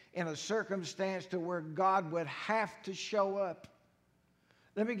faith in a circumstance to where God would have to show up?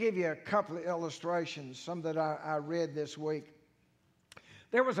 Let me give you a couple of illustrations, some that I read this week.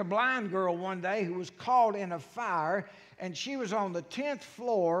 There was a blind girl one day who was caught in a fire, and she was on the 10th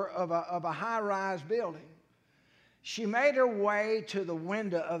floor of a high-rise building. She made her way to the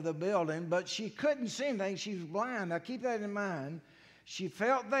window of the building, but she couldn't see anything. She was blind. Now keep that in mind. She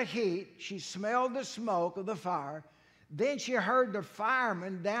felt the heat. She smelled the smoke of the fire. Then she heard the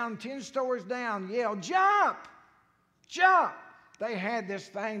firemen down 10 stories down yell, "Jump! Jump!" They had this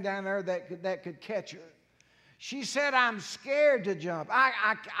thing down there that could catch her. She said, "I'm scared to jump.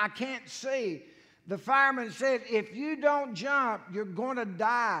 I can't see." The fireman said, "If you don't jump, you're going to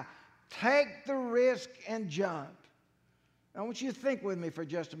die. Take the risk and jump." I want you to think with me for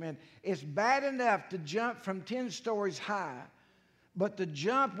just a minute. It's bad enough to jump from 10 stories high, but to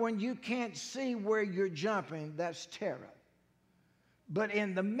jump when you can't see where you're jumping, that's terror. But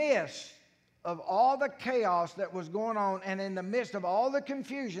in the midst of all the chaos that was going on, and in the midst of all the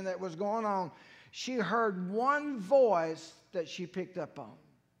confusion that was going on, she heard one voice that she picked up on.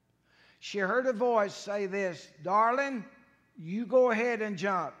 She heard a voice say this, "Darling, you go ahead and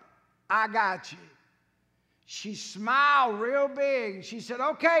jump. I got you." She smiled real big. She said,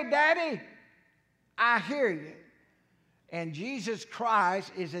 "Okay, Daddy, I hear you." And Jesus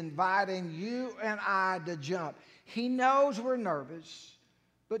Christ is inviting you and I to jump. He knows we're nervous,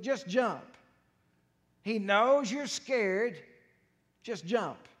 but just jump. He knows you're scared. Just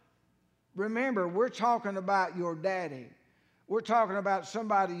jump. Remember, we're talking about your daddy. We're talking about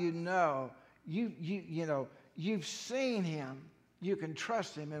somebody you know. You've seen him. You can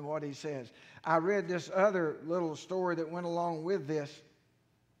trust him in what he says. I read this other little story that went along with this.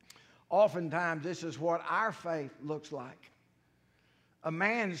 Oftentimes, this is what our faith looks like. A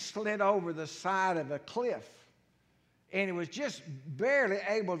man slid over the side of a cliff, and he was just barely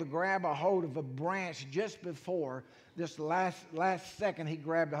able to grab a hold of a branch just before this last second he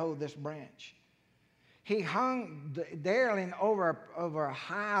grabbed a hold of this branch. He hung darling over a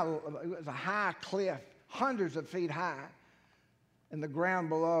high cliff, hundreds of feet high, in the ground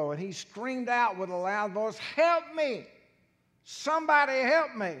below, and he screamed out with a loud voice, "Help me! Somebody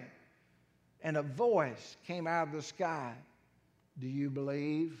help me!" And a voice came out of the sky. "Do you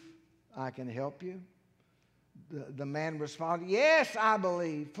believe I can help you?" The man responded, "Yes, I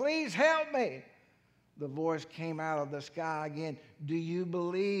believe. Please help me." The voice came out of the sky again. "Do you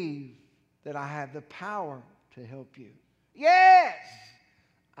believe that I have the power to help you?" "Yes,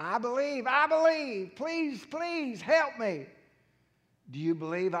 I believe. Please, please help me." "Do you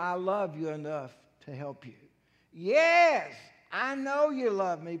believe I love you enough to help you?" "Yes, I know you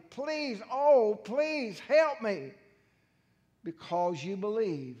love me. Please, oh, please help me." "Because you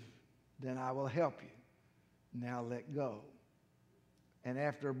believe, then I will help you. Now let go." And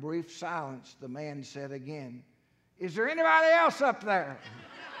after a brief silence, the man said again, "Is there anybody else up there?"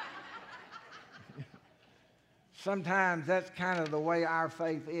 Sometimes that's kind of the way our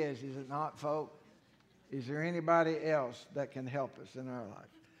faith is it not, folks? Is there anybody else that can help us in our life?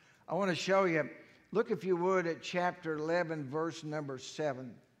 I want to show you, look if you would at chapter 11, verse number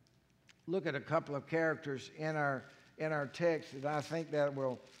 7. Look at a couple of characters in our text that I think that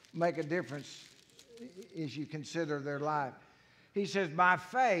will make a difference as you consider their life. He says, "By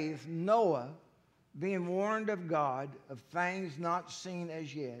faith, Noah, being warned of God of things not seen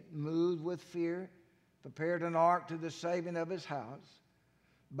as yet, moved with fear, prepared an ark to the saving of his house,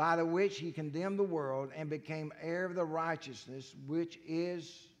 by the which he condemned the world and became heir of the righteousness which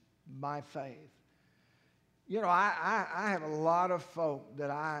is by faith." You know, I have a lot of folk that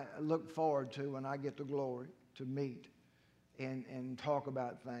I look forward to when I get the glory to meet and talk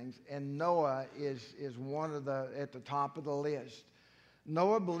about things. And Noah is one of at the top of the list.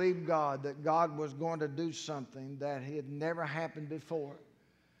 Noah believed God, that God was going to do something that had never happened before.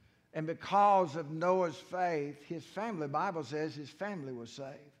 And because of Noah's faith, his family, the Bible says his family was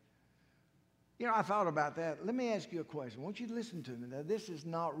saved. You know, I thought about that. Let me ask you a question. I want you to listen to me. Now, this is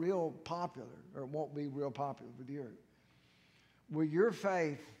not real popular, or it won't be real popular with you. Will your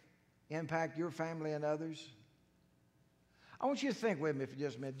faith impact your family and others? I want you to think with me for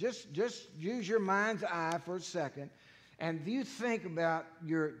just a minute. Just use your mind's eye for a second. And if you think about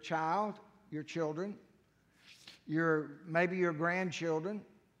your child, your children, maybe your grandchildren,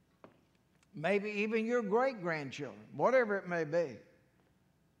 maybe even your great-grandchildren, whatever it may be,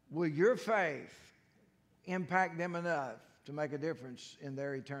 will your faith impact them enough to make a difference in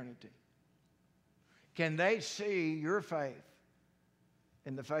their eternity? Can they see your faith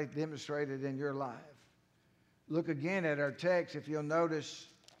and the faith demonstrated in your life? Look again at our text, if you'll notice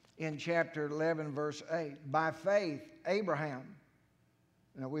in chapter 11, verse 8. By faith, Abraham.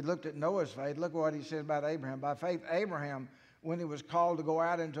 Now, we looked at Noah's faith. Look what he said about Abraham. By faith, Abraham, when he was called to go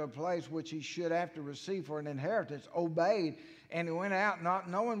out into a place which he should after receive for an inheritance, obeyed, and he went out not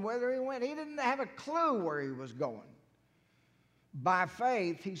knowing whither he went. He didn't have a clue where he was going. By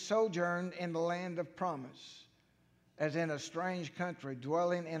faith, he sojourned in the land of promise, as in a strange country,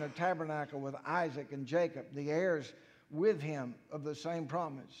 dwelling in a tabernacle with Isaac and Jacob, the heirs with him of the same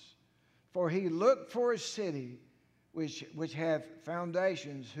promise. For he looked for a city which hath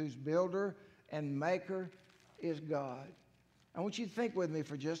foundations, whose builder and maker is God. I want you to think with me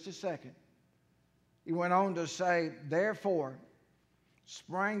for just a second. He went on to say, therefore,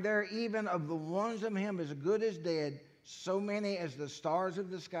 sprang there even of the ones of him as good as dead, so many as the stars of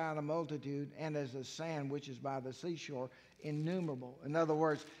the sky in a multitude, and as the sand which is by the seashore, innumerable. In other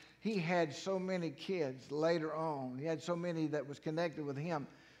words, he had so many kids later on. He had so many that was connected with him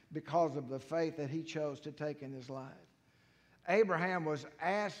because of the faith that he chose to take in his life. Abraham was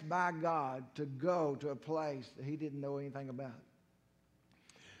asked by God to go to a place that he didn't know anything about.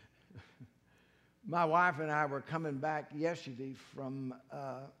 My wife and I were coming back yesterday from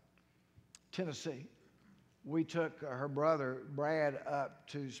Tennessee. We took her brother, Brad, up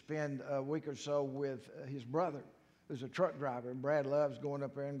to spend a week or so with his brother, who's a truck driver. And Brad loves going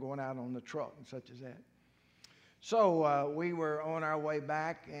up there and going out on the truck and such as that. So we were on our way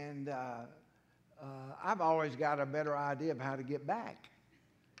back, and I've always got a better idea of how to get back.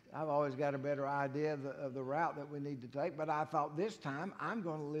 I've always got a better idea of the route that we need to take. But I thought this time I'm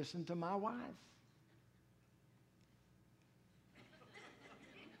going to listen to my wife.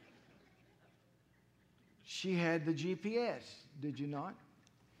 she had the GPS, did you not?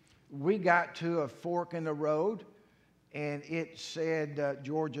 We got to a fork in the road, and it said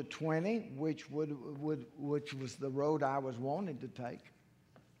Georgia 20, which was the road I was wanting to take.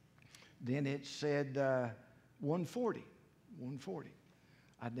 Then it said 140.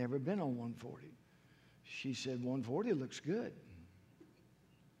 I'd never been on 140. She said, 140 looks good.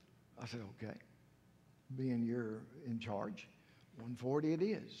 I said, okay. Being you're in charge, 140 it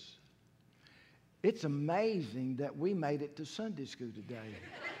is. It's amazing that we made it to Sunday school today.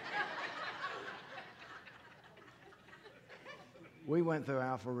 We went through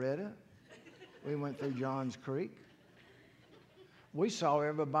Alpharetta. We went through Johns Creek. We saw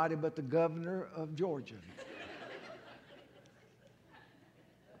everybody but the governor of Georgia.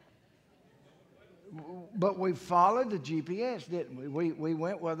 But we followed the GPS, didn't we? We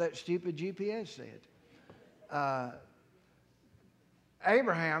went where that stupid GPS said.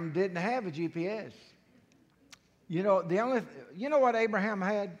 Abraham didn't have a GPS. You know, you know what Abraham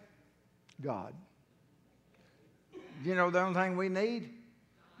had? God. You know the only thing we need?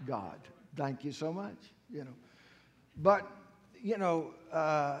 God. Thank you so much. You know. But, you know,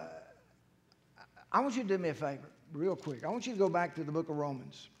 I want you to do me a favor real quick. I want you to go back to the book of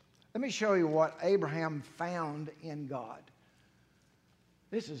Romans. Let me show you what Abraham found in God.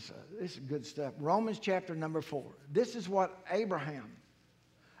 This is good stuff. Romans chapter number 4. This is what Abraham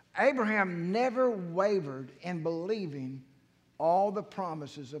never wavered in believing all the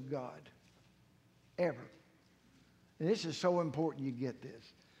promises of God. Ever. And this is so important you get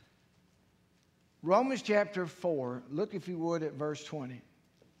this. Romans chapter 4, look if you would at verse 20.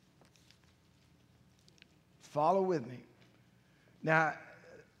 Follow with me. Now,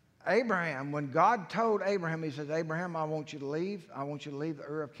 Abraham, when God told Abraham, he says, Abraham, I want you to leave. I want you to leave the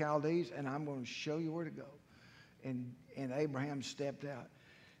Ur of Chaldees, and I'm going to show you where to go. And Abraham stepped out.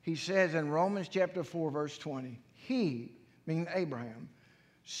 He says in Romans chapter 4, verse 20, he, meaning Abraham,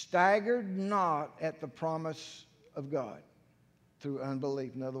 staggered not at the promise of God through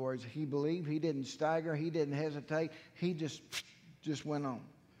unbelief. In other words, he believed, he didn't stagger, he didn't hesitate, he just went on,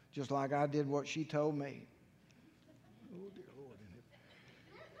 just like I did what she told me. Oh, dear Lord.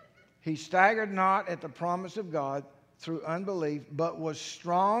 He staggered not at the promise of God through unbelief, but was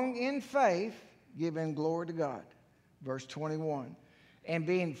strong in faith, giving glory to God. Verse 21. And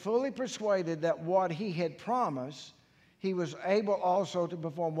being fully persuaded that what he had promised, he was able also to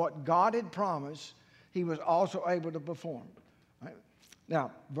perform. What God had promised, he was also able to perform. Right?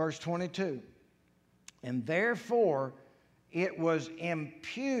 Now, verse 22. And therefore it was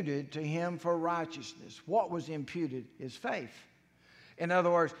imputed to him for righteousness. What was imputed? His faith. In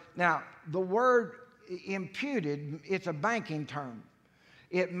other words, now, the word imputed, it's a banking term.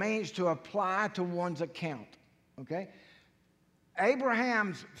 It means to apply to one's account. Okay?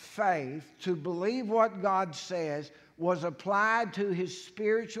 Abraham's faith to believe what God says was applied to his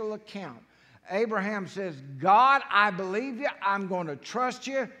spiritual account. Abraham says, God, I believe you. I'm going to trust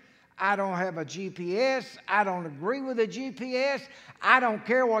you. I don't have a GPS. I don't agree with the GPS. I don't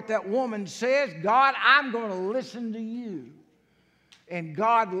care what that woman says. God, I'm going to listen to you. And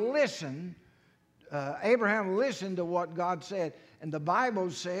God listened. Abraham listened to what God said. And the Bible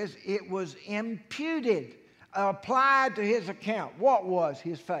says it was imputed, applied to his account. What was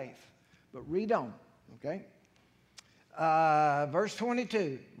his faith? But read on, okay? Verse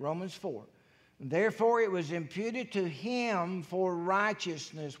 22, Romans 4. Therefore it was imputed to him for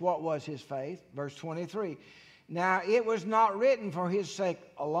righteousness. What was his faith? Verse 23. Now it was not written for his sake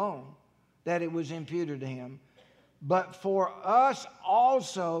alone that it was imputed to him, but for us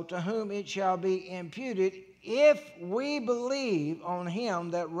also, to whom it shall be imputed, if we believe on him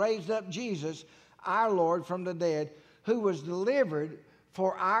that raised up Jesus, our Lord, from the dead, who was delivered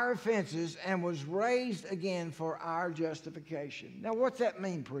for our offenses and was raised again for our justification. Now, what's that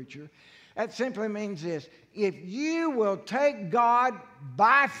mean, preacher? That simply means this. If you will take God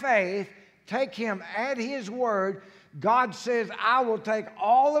by faith, take him at his word, God says, I will take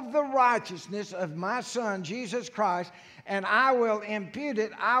all of the righteousness of my Son, Jesus Christ, and I will impute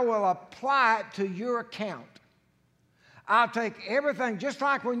it, I will apply it to your account. I'll take everything, just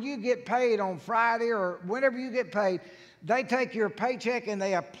like when you get paid on Friday or whenever you get paid, they take your paycheck and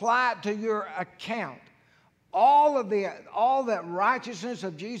they apply it to your account. All that righteousness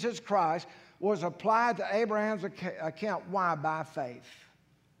of Jesus Christ was applied to Abraham's account. Why? By faith.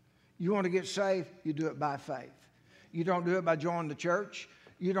 You want to get saved? You do it by faith. You don't do it by joining the church.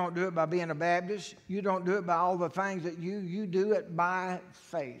 You don't do it by being a Baptist. You don't do it by all the things that you do it by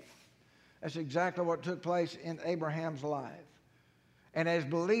faith. That's exactly what took place in Abraham's life. And as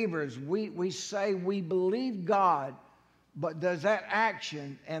believers, we say we believe God, but does that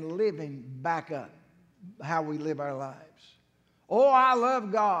action and living back up? how we live our lives. Oh, I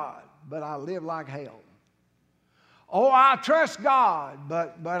love God, but I live like hell. Oh, I trust God,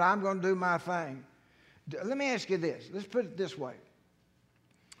 but I'm going to do my thing. Let me ask you this. Let's put it this way.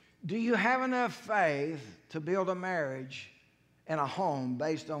 Do you have enough faith to build a marriage and a home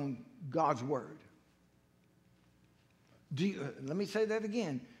based on God's word? Let me say that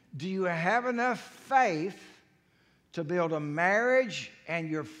again. Do you have enough faith to build a marriage and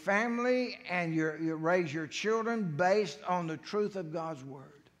your family and you raise your children based on the truth of God's word?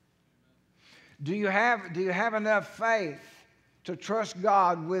 Do you have enough faith to trust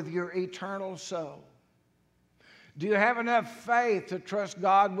God with your eternal soul? Do you have enough faith to trust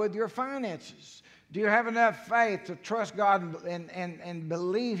God with your finances? Do you have enough faith to trust God and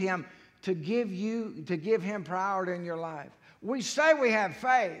believe Him to give Him priority in your life? We say we have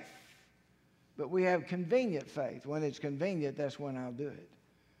faith, but we have convenient faith. When it's convenient, that's when I'll do it.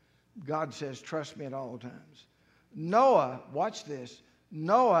 God says, trust me at all times. Noah, watch this.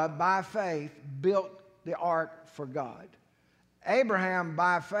 Noah, by faith, built the ark for God. Abraham,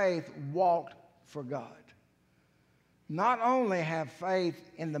 by faith, walked for God. Not only have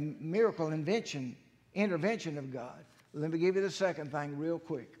faith in the miracle intervention of God. Let me give you the second thing real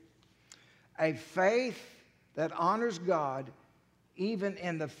quick. A faith that honors God even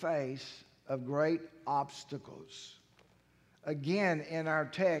in the face of great obstacles. Again, in our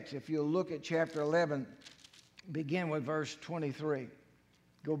text, if you look at chapter 11, begin with verse 23.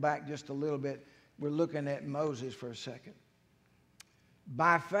 Go back just a little bit. We're looking at Moses for a second.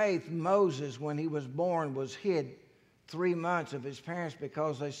 By faith, Moses, when he was born, was hid 3 months of his parents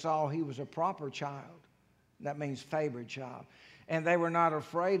because they saw he was a proper child. That means favored child. And they were not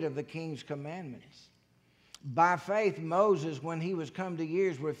afraid of the king's commandments. By faith, Moses, when he was come to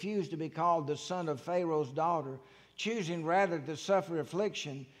years, refused to be called the son of Pharaoh's daughter, choosing rather to suffer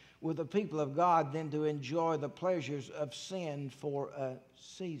affliction with the people of God than to enjoy the pleasures of sin for a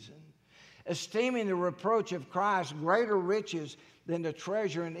season. Esteeming the reproach of Christ greater riches than the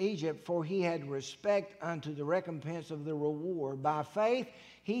treasure in Egypt, for he had respect unto the recompense of the reward. By faith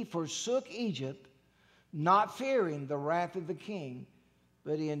he forsook Egypt, not fearing the wrath of the king,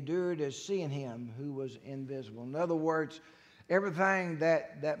 but he endured as seeing him who was invisible. In other words, everything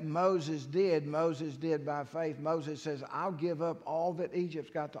that Moses did by faith. Moses says, I'll give up all that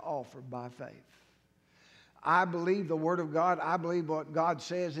Egypt's got to offer by faith. I believe the word of God. I believe what God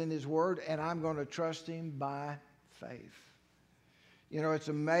says in his word, and I'm going to trust him by faith. You know, it's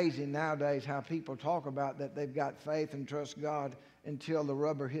amazing nowadays how people talk about that they've got faith and trust God until the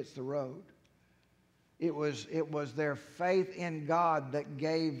rubber hits the road. It was their faith in God that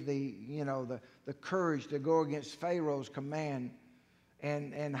gave the courage to go against Pharaoh's command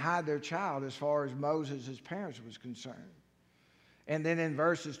and hide their child as far as Moses' parents was concerned. And then in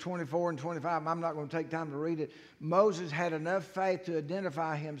verses 24 and 25, I'm not going to take time to read it, Moses had enough faith to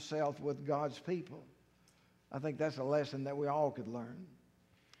identify himself with God's people. I think that's a lesson that we all could learn.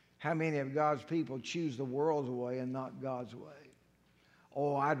 How many of God's people choose the world's way and not God's way?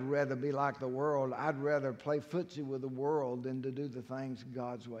 Oh, I'd rather be like the world. I'd rather play footsie with the world than to do the things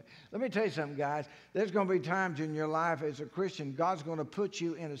God's way. Let me tell you something, guys. There's going to be times in your life as a Christian, God's going to put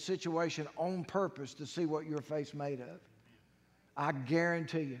you in a situation on purpose to see what your faith's made of. I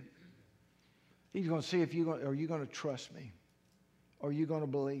guarantee you. He's going to see if are you going to trust me? Or are you going to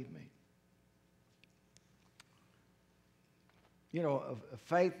believe me? You know, a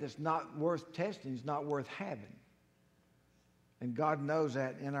faith that's not worth testing is not worth having. And God knows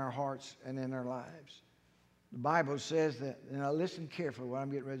that in our hearts and in our lives. The Bible says that, and now listen carefully what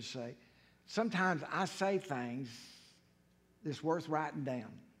I'm getting ready to say. Sometimes I say things that's worth writing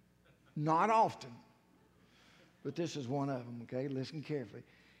down. Not often. But this is one of them, okay? Listen carefully.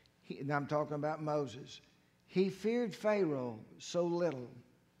 And I'm talking about Moses. He feared Pharaoh so little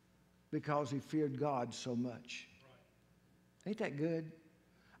because he feared God so much. Ain't that good?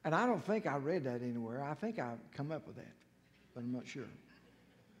 And I don't think I read that anywhere. I think I've come up with that, but I'm not sure.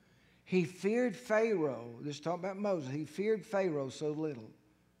 He feared Pharaoh. This is talking about Moses. He feared Pharaoh so little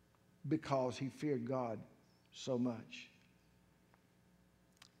because he feared God so much.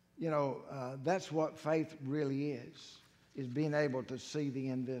 You know, that's what faith really is being able to see the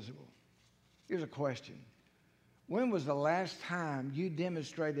invisible. Here's a question. When was the last time you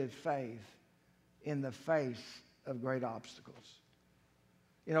demonstrated faith in the face of great obstacles?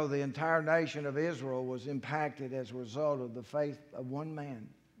 You know, the entire nation of Israel was impacted as a result of the faith of one man,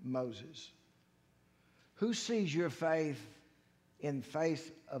 Moses. Who sees your faith in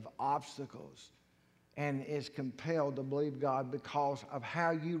face of obstacles and is compelled to believe God because of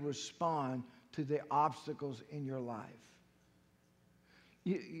how you respond to the obstacles in your life?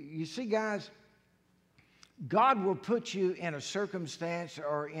 You see, guys, God will put you in a circumstance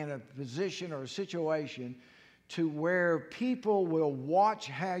or in a position or a situation to where people will watch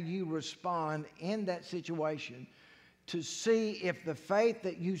how you respond in that situation to see if the faith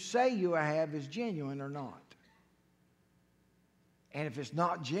that you say you have is genuine or not. And if it's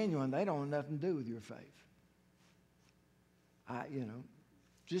not genuine, they don't have nothing to do with your faith.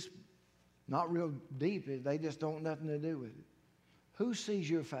 Just not real deep. They just don't have nothing to do with it. Who sees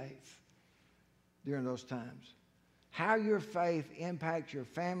your faith during those times? How your faith impacts your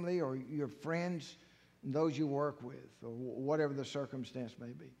family or your friends and those you work with, or whatever the circumstance may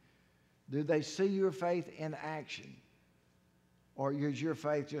be. Do they see your faith in action? Or is your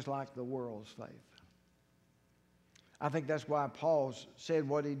faith just like the world's faith? I think that's why Paul said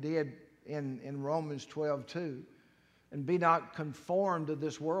what he did in Romans 12:2. And be not conformed to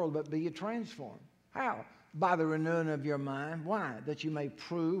this world, but be ye transformed. How? By the renewing of your mind. Why? That you may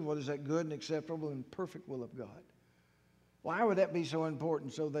prove what is that good and acceptable and perfect will of God. Why would that be so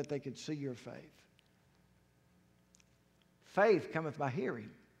important? So that they could see your faith. Faith cometh by hearing.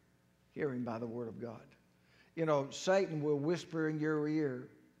 Hearing by the word of God. Satan will whisper in your ear,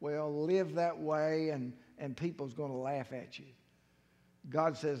 well, live that way and people's going to laugh at you.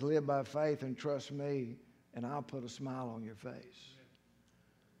 God says, live by faith and trust me, and I'll put a smile on your face.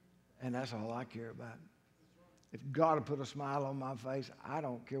 And that's all I care about. If God will put a smile on my face, I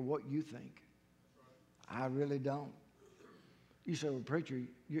don't care what you think. I really don't. You say, well, preacher,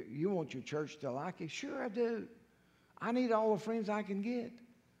 you want your church to like you? Sure I do. I need all the friends I can get.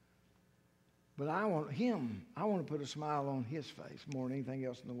 But I want to put a smile on his face more than anything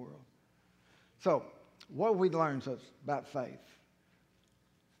else in the world. So, what have we learned about faith?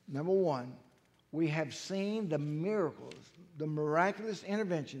 Number one, we have seen the miracles, the miraculous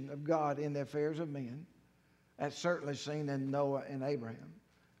intervention of God in the affairs of men. That's certainly seen in Noah and Abraham.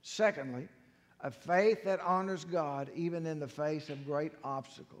 Secondly, a faith that honors God even in the face of great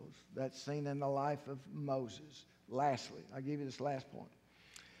obstacles. That's seen in the life of Moses. Lastly, I'll give you this last point.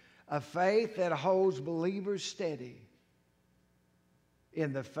 A faith that holds believers steady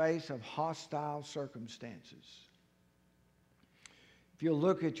in the face of hostile circumstances. If you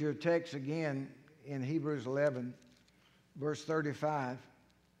look at your text again in Hebrews 11, verse 35,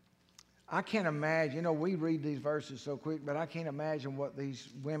 I can't imagine, we read these verses so quick, but I can't imagine what these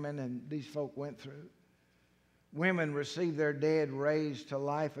women and these folk went through. Women received their dead raised to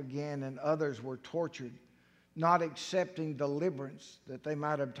life again, and others were tortured, not accepting deliverance that they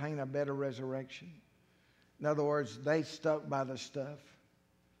might obtain a better resurrection. In other words, they stuck by the stuff.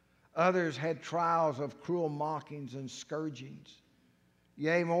 Others had trials of cruel mockings and scourgings.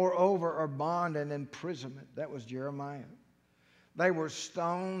 Yea, moreover, are bond and imprisonment. That was Jeremiah. They were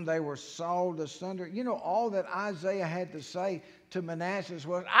stoned. They were sawed asunder. All that Isaiah had to say to Manasseh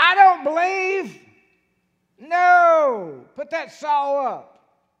was, I don't believe. No. Put that saw up.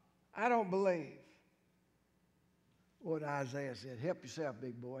 I don't believe. What Isaiah said, help yourself,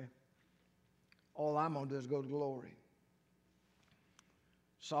 big boy. All I'm going to do is go to glory.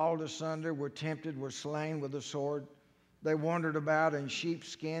 Sawed asunder, were tempted, were slain with the sword. They wandered about in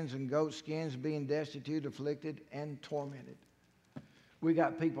sheepskins and goatskins, being destitute, afflicted, and tormented. We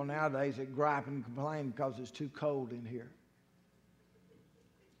got people nowadays that gripe and complain because it's too cold in here.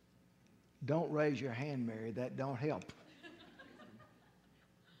 Don't raise your hand, Mary. That don't help.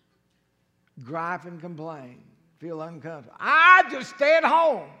 Gripe and complain. Feel uncomfortable. I just stay at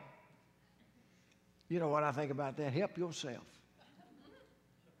home. You know what I think about that? Help yourself.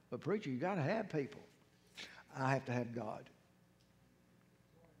 But preacher, you got to have people. I have to have God.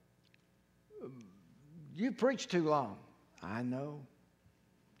 You preach too long. I know.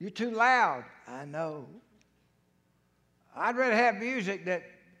 You're too loud. I know. I'd rather have music that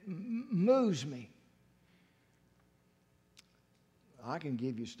moves me. I can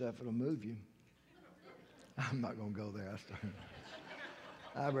give you stuff that'll move you. I'm not going to go there.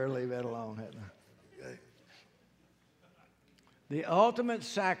 I better leave that alone, hadn't I? Okay. The ultimate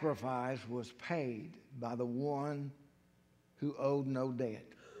sacrifice was paid by the one who owed no debt.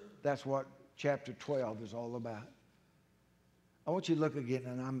 That's what chapter 12 is all about. I want you to look again,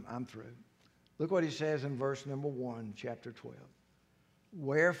 and I'm through. Look what he says in verse number 1, chapter 12.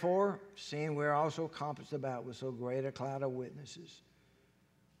 Wherefore, seeing we are also compassed about with so great a cloud of witnesses,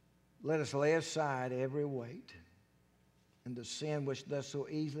 let us lay aside every weight and the sin which does so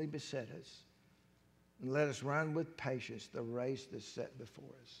easily beset us, and let us run with patience the race that's set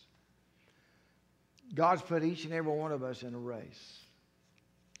before us. God's put each and every one of us in a race.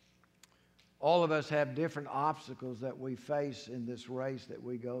 All of us have different obstacles that we face in this race that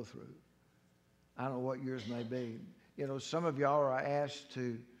we go through. I don't know what yours may be. Some of y'all are asked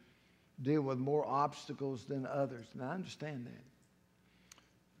to deal with more obstacles than others, and I understand that.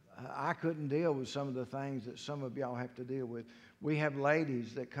 I couldn't deal with some of the things that some of y'all have to deal with. We have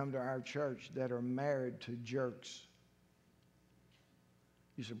ladies that come to our church that are married to jerks.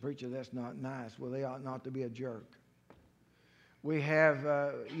 You said, preacher, that's not nice. Well, they ought not to be a jerk. We have,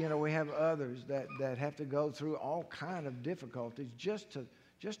 we have others that have to go through all kind of difficulties just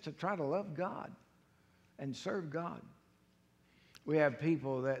to try to love God and serve God. We have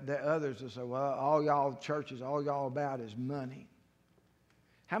people that others will say, well, all y'all churches, all y'all about is money.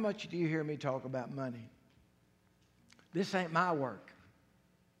 How much do you hear me talk about money? This ain't my work.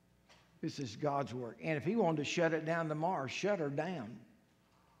 This is God's work. And if he wanted to shut it down tomorrow, shut her down.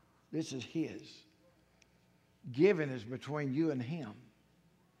 This is his. Giving is between you and him,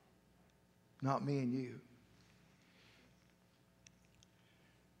 not me and you.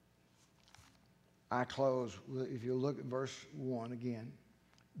 I close, if you look at verse 1 again.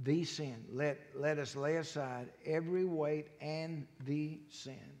 The sin. Let us lay aside every weight and the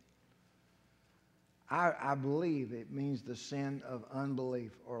sin. I believe it means the sin of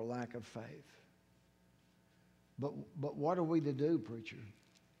unbelief or lack of faith. But what are we to do, preacher?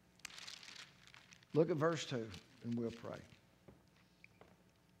 Look at verse 2 and we'll pray.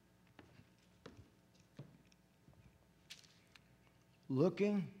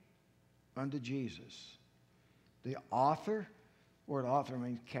 Looking unto Jesus, the author, word author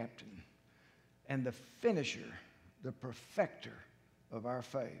means captain, and the finisher, the perfecter of our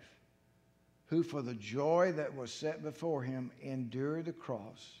faith, who for the joy that was set before him endured the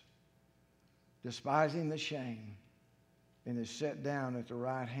cross, despising the shame, and is set down at the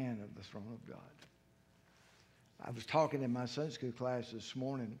right hand of the throne of God. I was talking in my Sunday school class this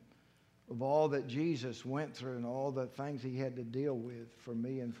morning of all that Jesus went through and all the things he had to deal with for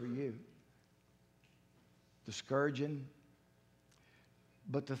me and for you. The scourging.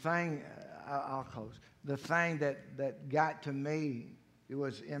 But the thing, I'll close. The thing that got to me, it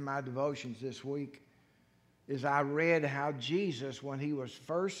was in my devotions this week, is I read how Jesus, when he was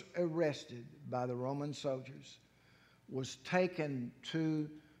first arrested by the Roman soldiers, was taken to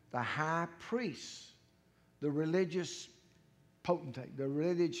the high priest, the religious potentate, the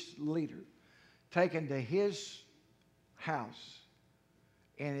religious leader, taken to his house.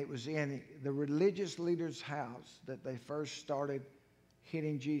 And it was in the religious leader's house that they first started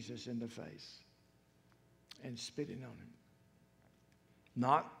hitting Jesus in the face and spitting on him.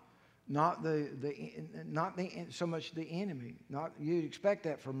 Not so much the enemy. Not you'd expect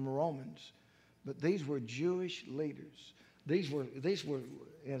that from Romans, but these were Jewish leaders. These were,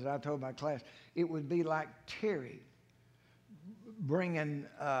 as I told my class, it would be like Terry bringing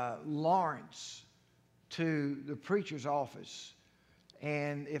Lawrence to the preacher's office.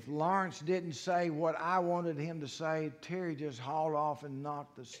 And if Lawrence didn't say what I wanted him to say, Terry just hauled off and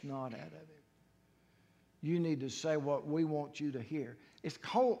knocked the snot out of him. You need to say what we want you to hear. It's a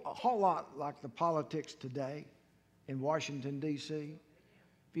whole lot like the politics today in Washington, D.C.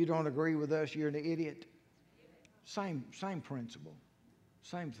 If you don't agree with us, you're an idiot. Same principle.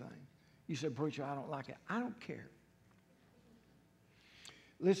 Same thing. You said, preacher, I don't like it. I don't care.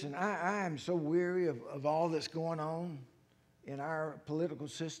 Listen, I am so weary of all that's going on in our political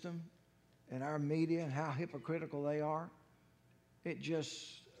system and our media and how hypocritical they are. It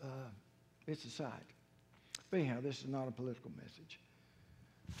just, it's a side. But anyhow, this is not a political message.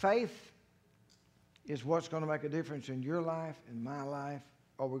 Faith is what's going to make a difference in your life and my life.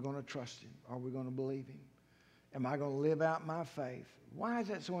 Are we going to trust him? Are we going to believe him? Am I going to live out my faith? Why is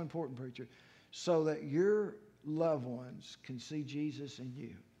that so important, preacher? So that your loved ones can see Jesus in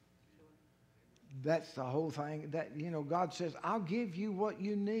you. That's the whole thing. That, God says, I'll give you what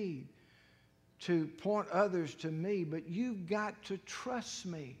you need to point others to me, but you've got to trust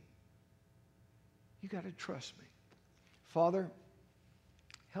me. You got to trust me. Father,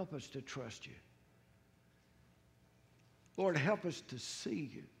 help us to trust you. Lord, help us to see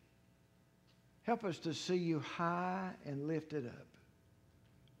you. Help us to see you high and lifted up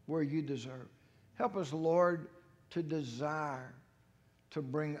where you deserve. Help us, Lord, to desire to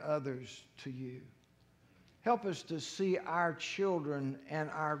bring others to you. Help us to see our children and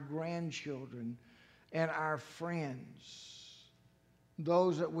our grandchildren and our friends,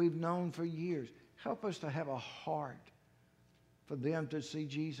 those that we've known for years. Help us to have a heart for them to see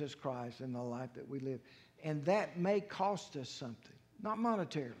Jesus Christ in the life that we live. And that may cost us something, not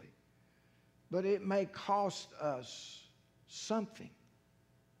monetarily, but it may cost us something.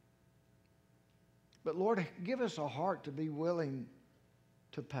 But Lord, give us a heart to be willing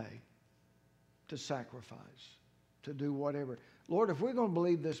to pay, to sacrifice, to do whatever. Lord, if we're going to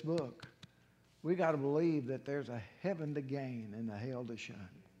believe this book, we got to believe that there's a heaven to gain and a hell to shun.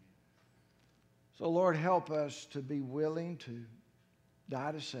 So, Lord, help us to be willing to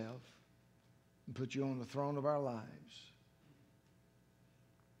die to self and put you on the throne of our lives.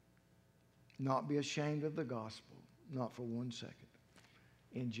 Not be ashamed of the gospel, not for 1 second.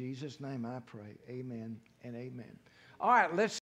 In Jesus' name I pray. Amen and amen. All right, let's